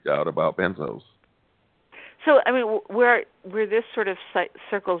all freaked out about benzos. So, I mean, where this sort of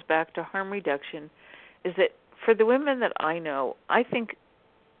circles back to harm reduction is that for the women that I know, I think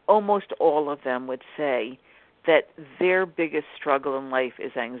almost all of them would say that their biggest struggle in life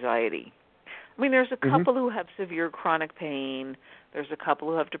is anxiety. I mean, there's a couple who have severe chronic pain. There's a couple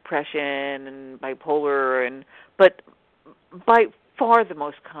who have depression and bipolar, but by far the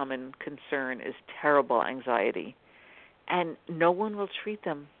most common concern is terrible anxiety. And no one will treat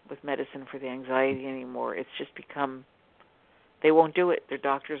them with medicine for the anxiety anymore. It's just become, they won't do it. Their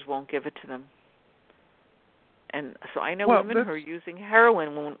doctors won't give it to them. And so I know women who are using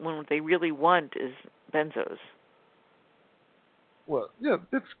heroin when what they really want is benzos. Well, yeah,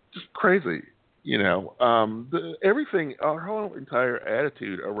 that's just crazy. Everything, our whole entire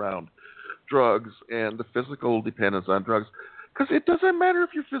attitude around drugs and the physical dependence on drugs, because it doesn't matter if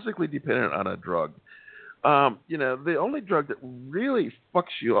you're physically dependent on a drug. The only drug that really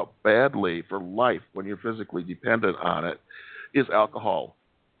fucks you up badly for life when you're physically dependent on it is alcohol,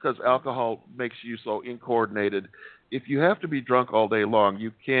 because alcohol makes you so incoordinated. If you have to be drunk all day long,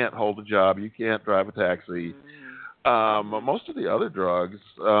 you can't hold a job, you can't drive a taxi. Most of the other drugs,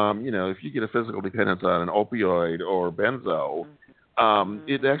 if you get a physical dependence on an opioid or benzo,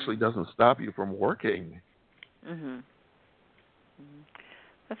 it actually doesn't stop you from working.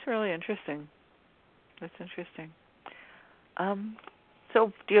 That's really interesting. That's interesting.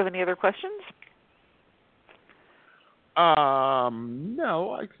 So, do you have any other questions?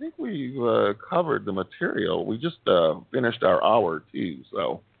 No, I think we've covered the material. We just finished our hour, too,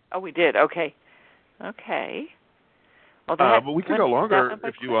 so. Oh, we did? Okay. Well, but we can go longer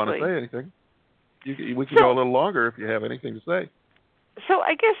if you want to say anything. We can go a little longer if you have anything to say. So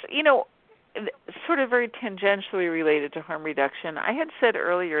I guess, sort of very tangentially related to harm reduction, I had said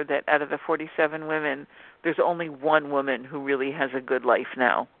earlier that out of the 47 women, there's only one woman who really has a good life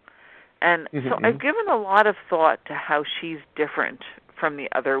now. And so I've given a lot of thought to how she's different from the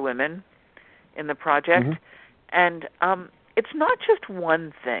other women in the project. And it's not just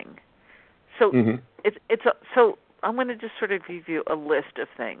one thing. So so I'm going to just sort of give you a list of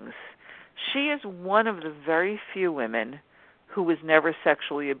things. She is one of the very few women who was never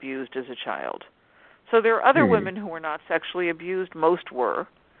sexually abused as a child. So there are other women who were not sexually abused. Most were,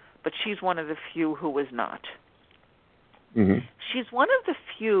 but she's one of the few who was not. She's one of the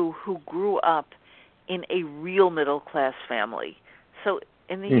few who grew up in a real middle-class family. So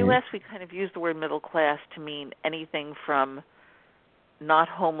in the U.S., we kind of use the word middle class to mean anything from not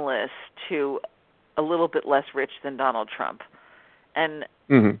homeless to a little bit less rich than Donald Trump. And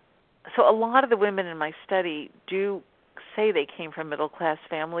so a lot of the women in my study do say they came from middle-class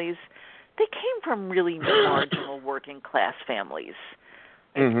families. They came from really marginal working-class families.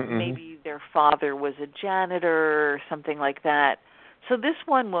 Like maybe their father was a janitor or something like that. So this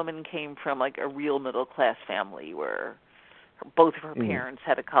one woman came from like a real middle-class family where both of her parents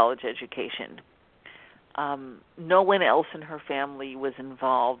had a college education. No one else in her family was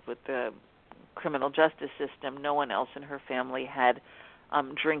involved with the criminal justice system. No one else in her family had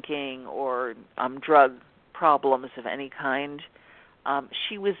drinking or drug problems of any kind.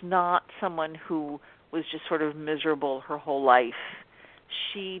 She was not someone who was just sort of miserable her whole life.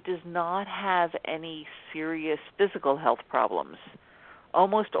 She does not have any serious physical health problems.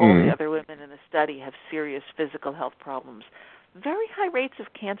 Almost all the other women in the study have serious physical health problems. Very high rates of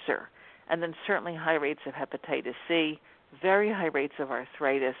cancer, and then certainly high rates of hepatitis C, very high rates of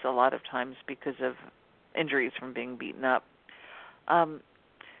arthritis, a lot of times because of injuries from being beaten up.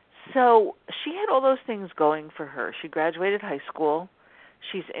 So she had all those things going for her. She graduated high school.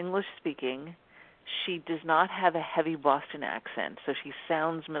 She's English speaking. She does not have a heavy Boston accent, so she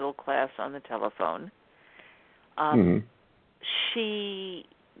sounds middle class on the telephone. She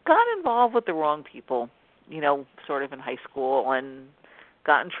got involved with the wrong people, sort of in high school, and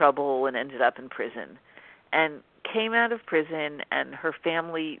got in trouble and ended up in prison. And came out of prison, and her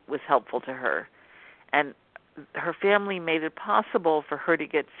family was helpful to her. And her family made it possible for her to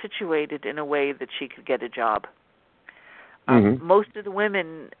get situated in a way that she could get a job. Most of the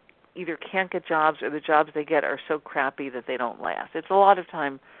women either can't get jobs or the jobs they get are so crappy that they don't last. It's a lot of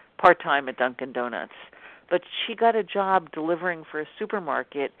time part-time at Dunkin' Donuts. But she got a job delivering for a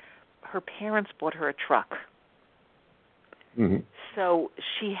supermarket. Her parents bought her a truck. so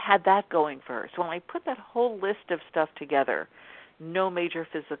she had that going for her. So when I put that whole list of stuff together, no major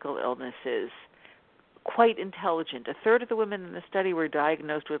physical illnesses, quite intelligent. A third of the women in the study were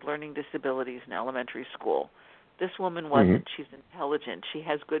diagnosed with learning disabilities in elementary school. This woman wasn't. She's intelligent. She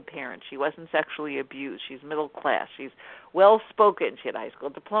has good parents. She wasn't sexually abused. She's middle class. She's well-spoken. She had a high school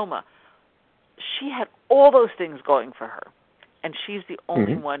diploma. She had all those things going for her. And she's the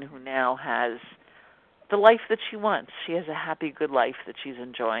only one who now has the life that she wants. She has a happy, good life that she's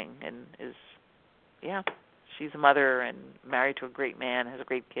enjoying and is, she's a mother and married to a great man, has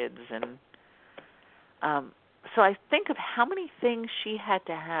great kids. And so I think of how many things she had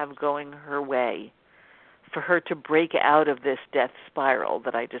to have going her way for her to break out of this death spiral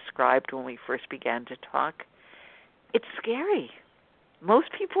that I described when we first began to talk. It's scary.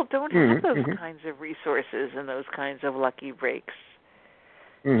 Most people don't have those kinds of resources and those kinds of lucky breaks.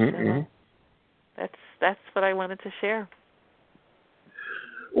 So that's what I wanted to share.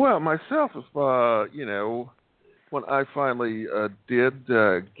 Well, myself, when I finally did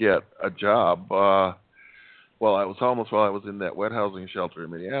get a job, while I was in that wet housing shelter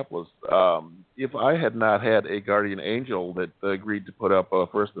in Minneapolis, if I had not had a guardian angel that agreed to put up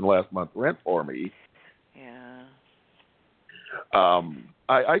first and last month rent for me,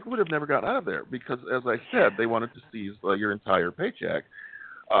 I would have never gotten out of there because, as I said, they wanted to seize your entire paycheck.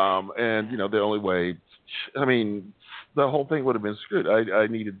 And, the only way, the whole thing would have been screwed. I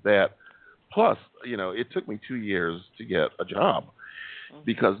needed that. Plus, it took me 2 years to get a job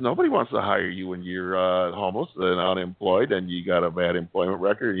because nobody wants to hire you when you're homeless and unemployed and you got a bad employment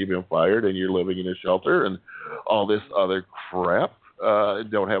record and you've been fired and you're living in a shelter and all this other crap.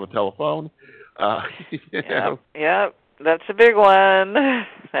 Don't have a telephone. Yep. That's a big one.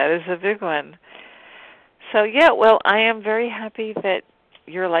 That is a big one. So, I am very happy that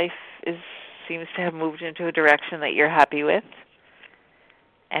your life seems to have moved into a direction that you're happy with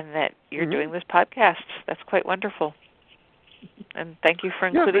and that you're doing this podcast. That's quite wonderful. And thank you for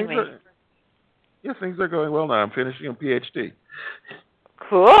including me. Things are going well now. I'm finishing a PhD.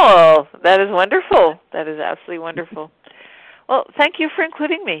 Cool. That is wonderful. That is absolutely wonderful. Well, thank you for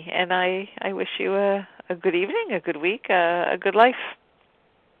including me, and I wish you a good evening, a good week, a good life.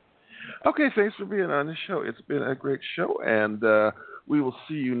 Okay, thanks for being on the show. It's been a great show, and we will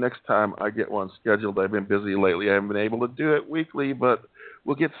see you next time I get one scheduled. I've been busy lately. I haven't been able to do it weekly, but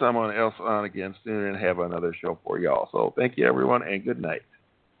we'll get someone else on again soon and have another show for y'all. So thank you, everyone, and good night.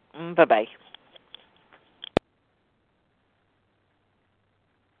 Bye-bye.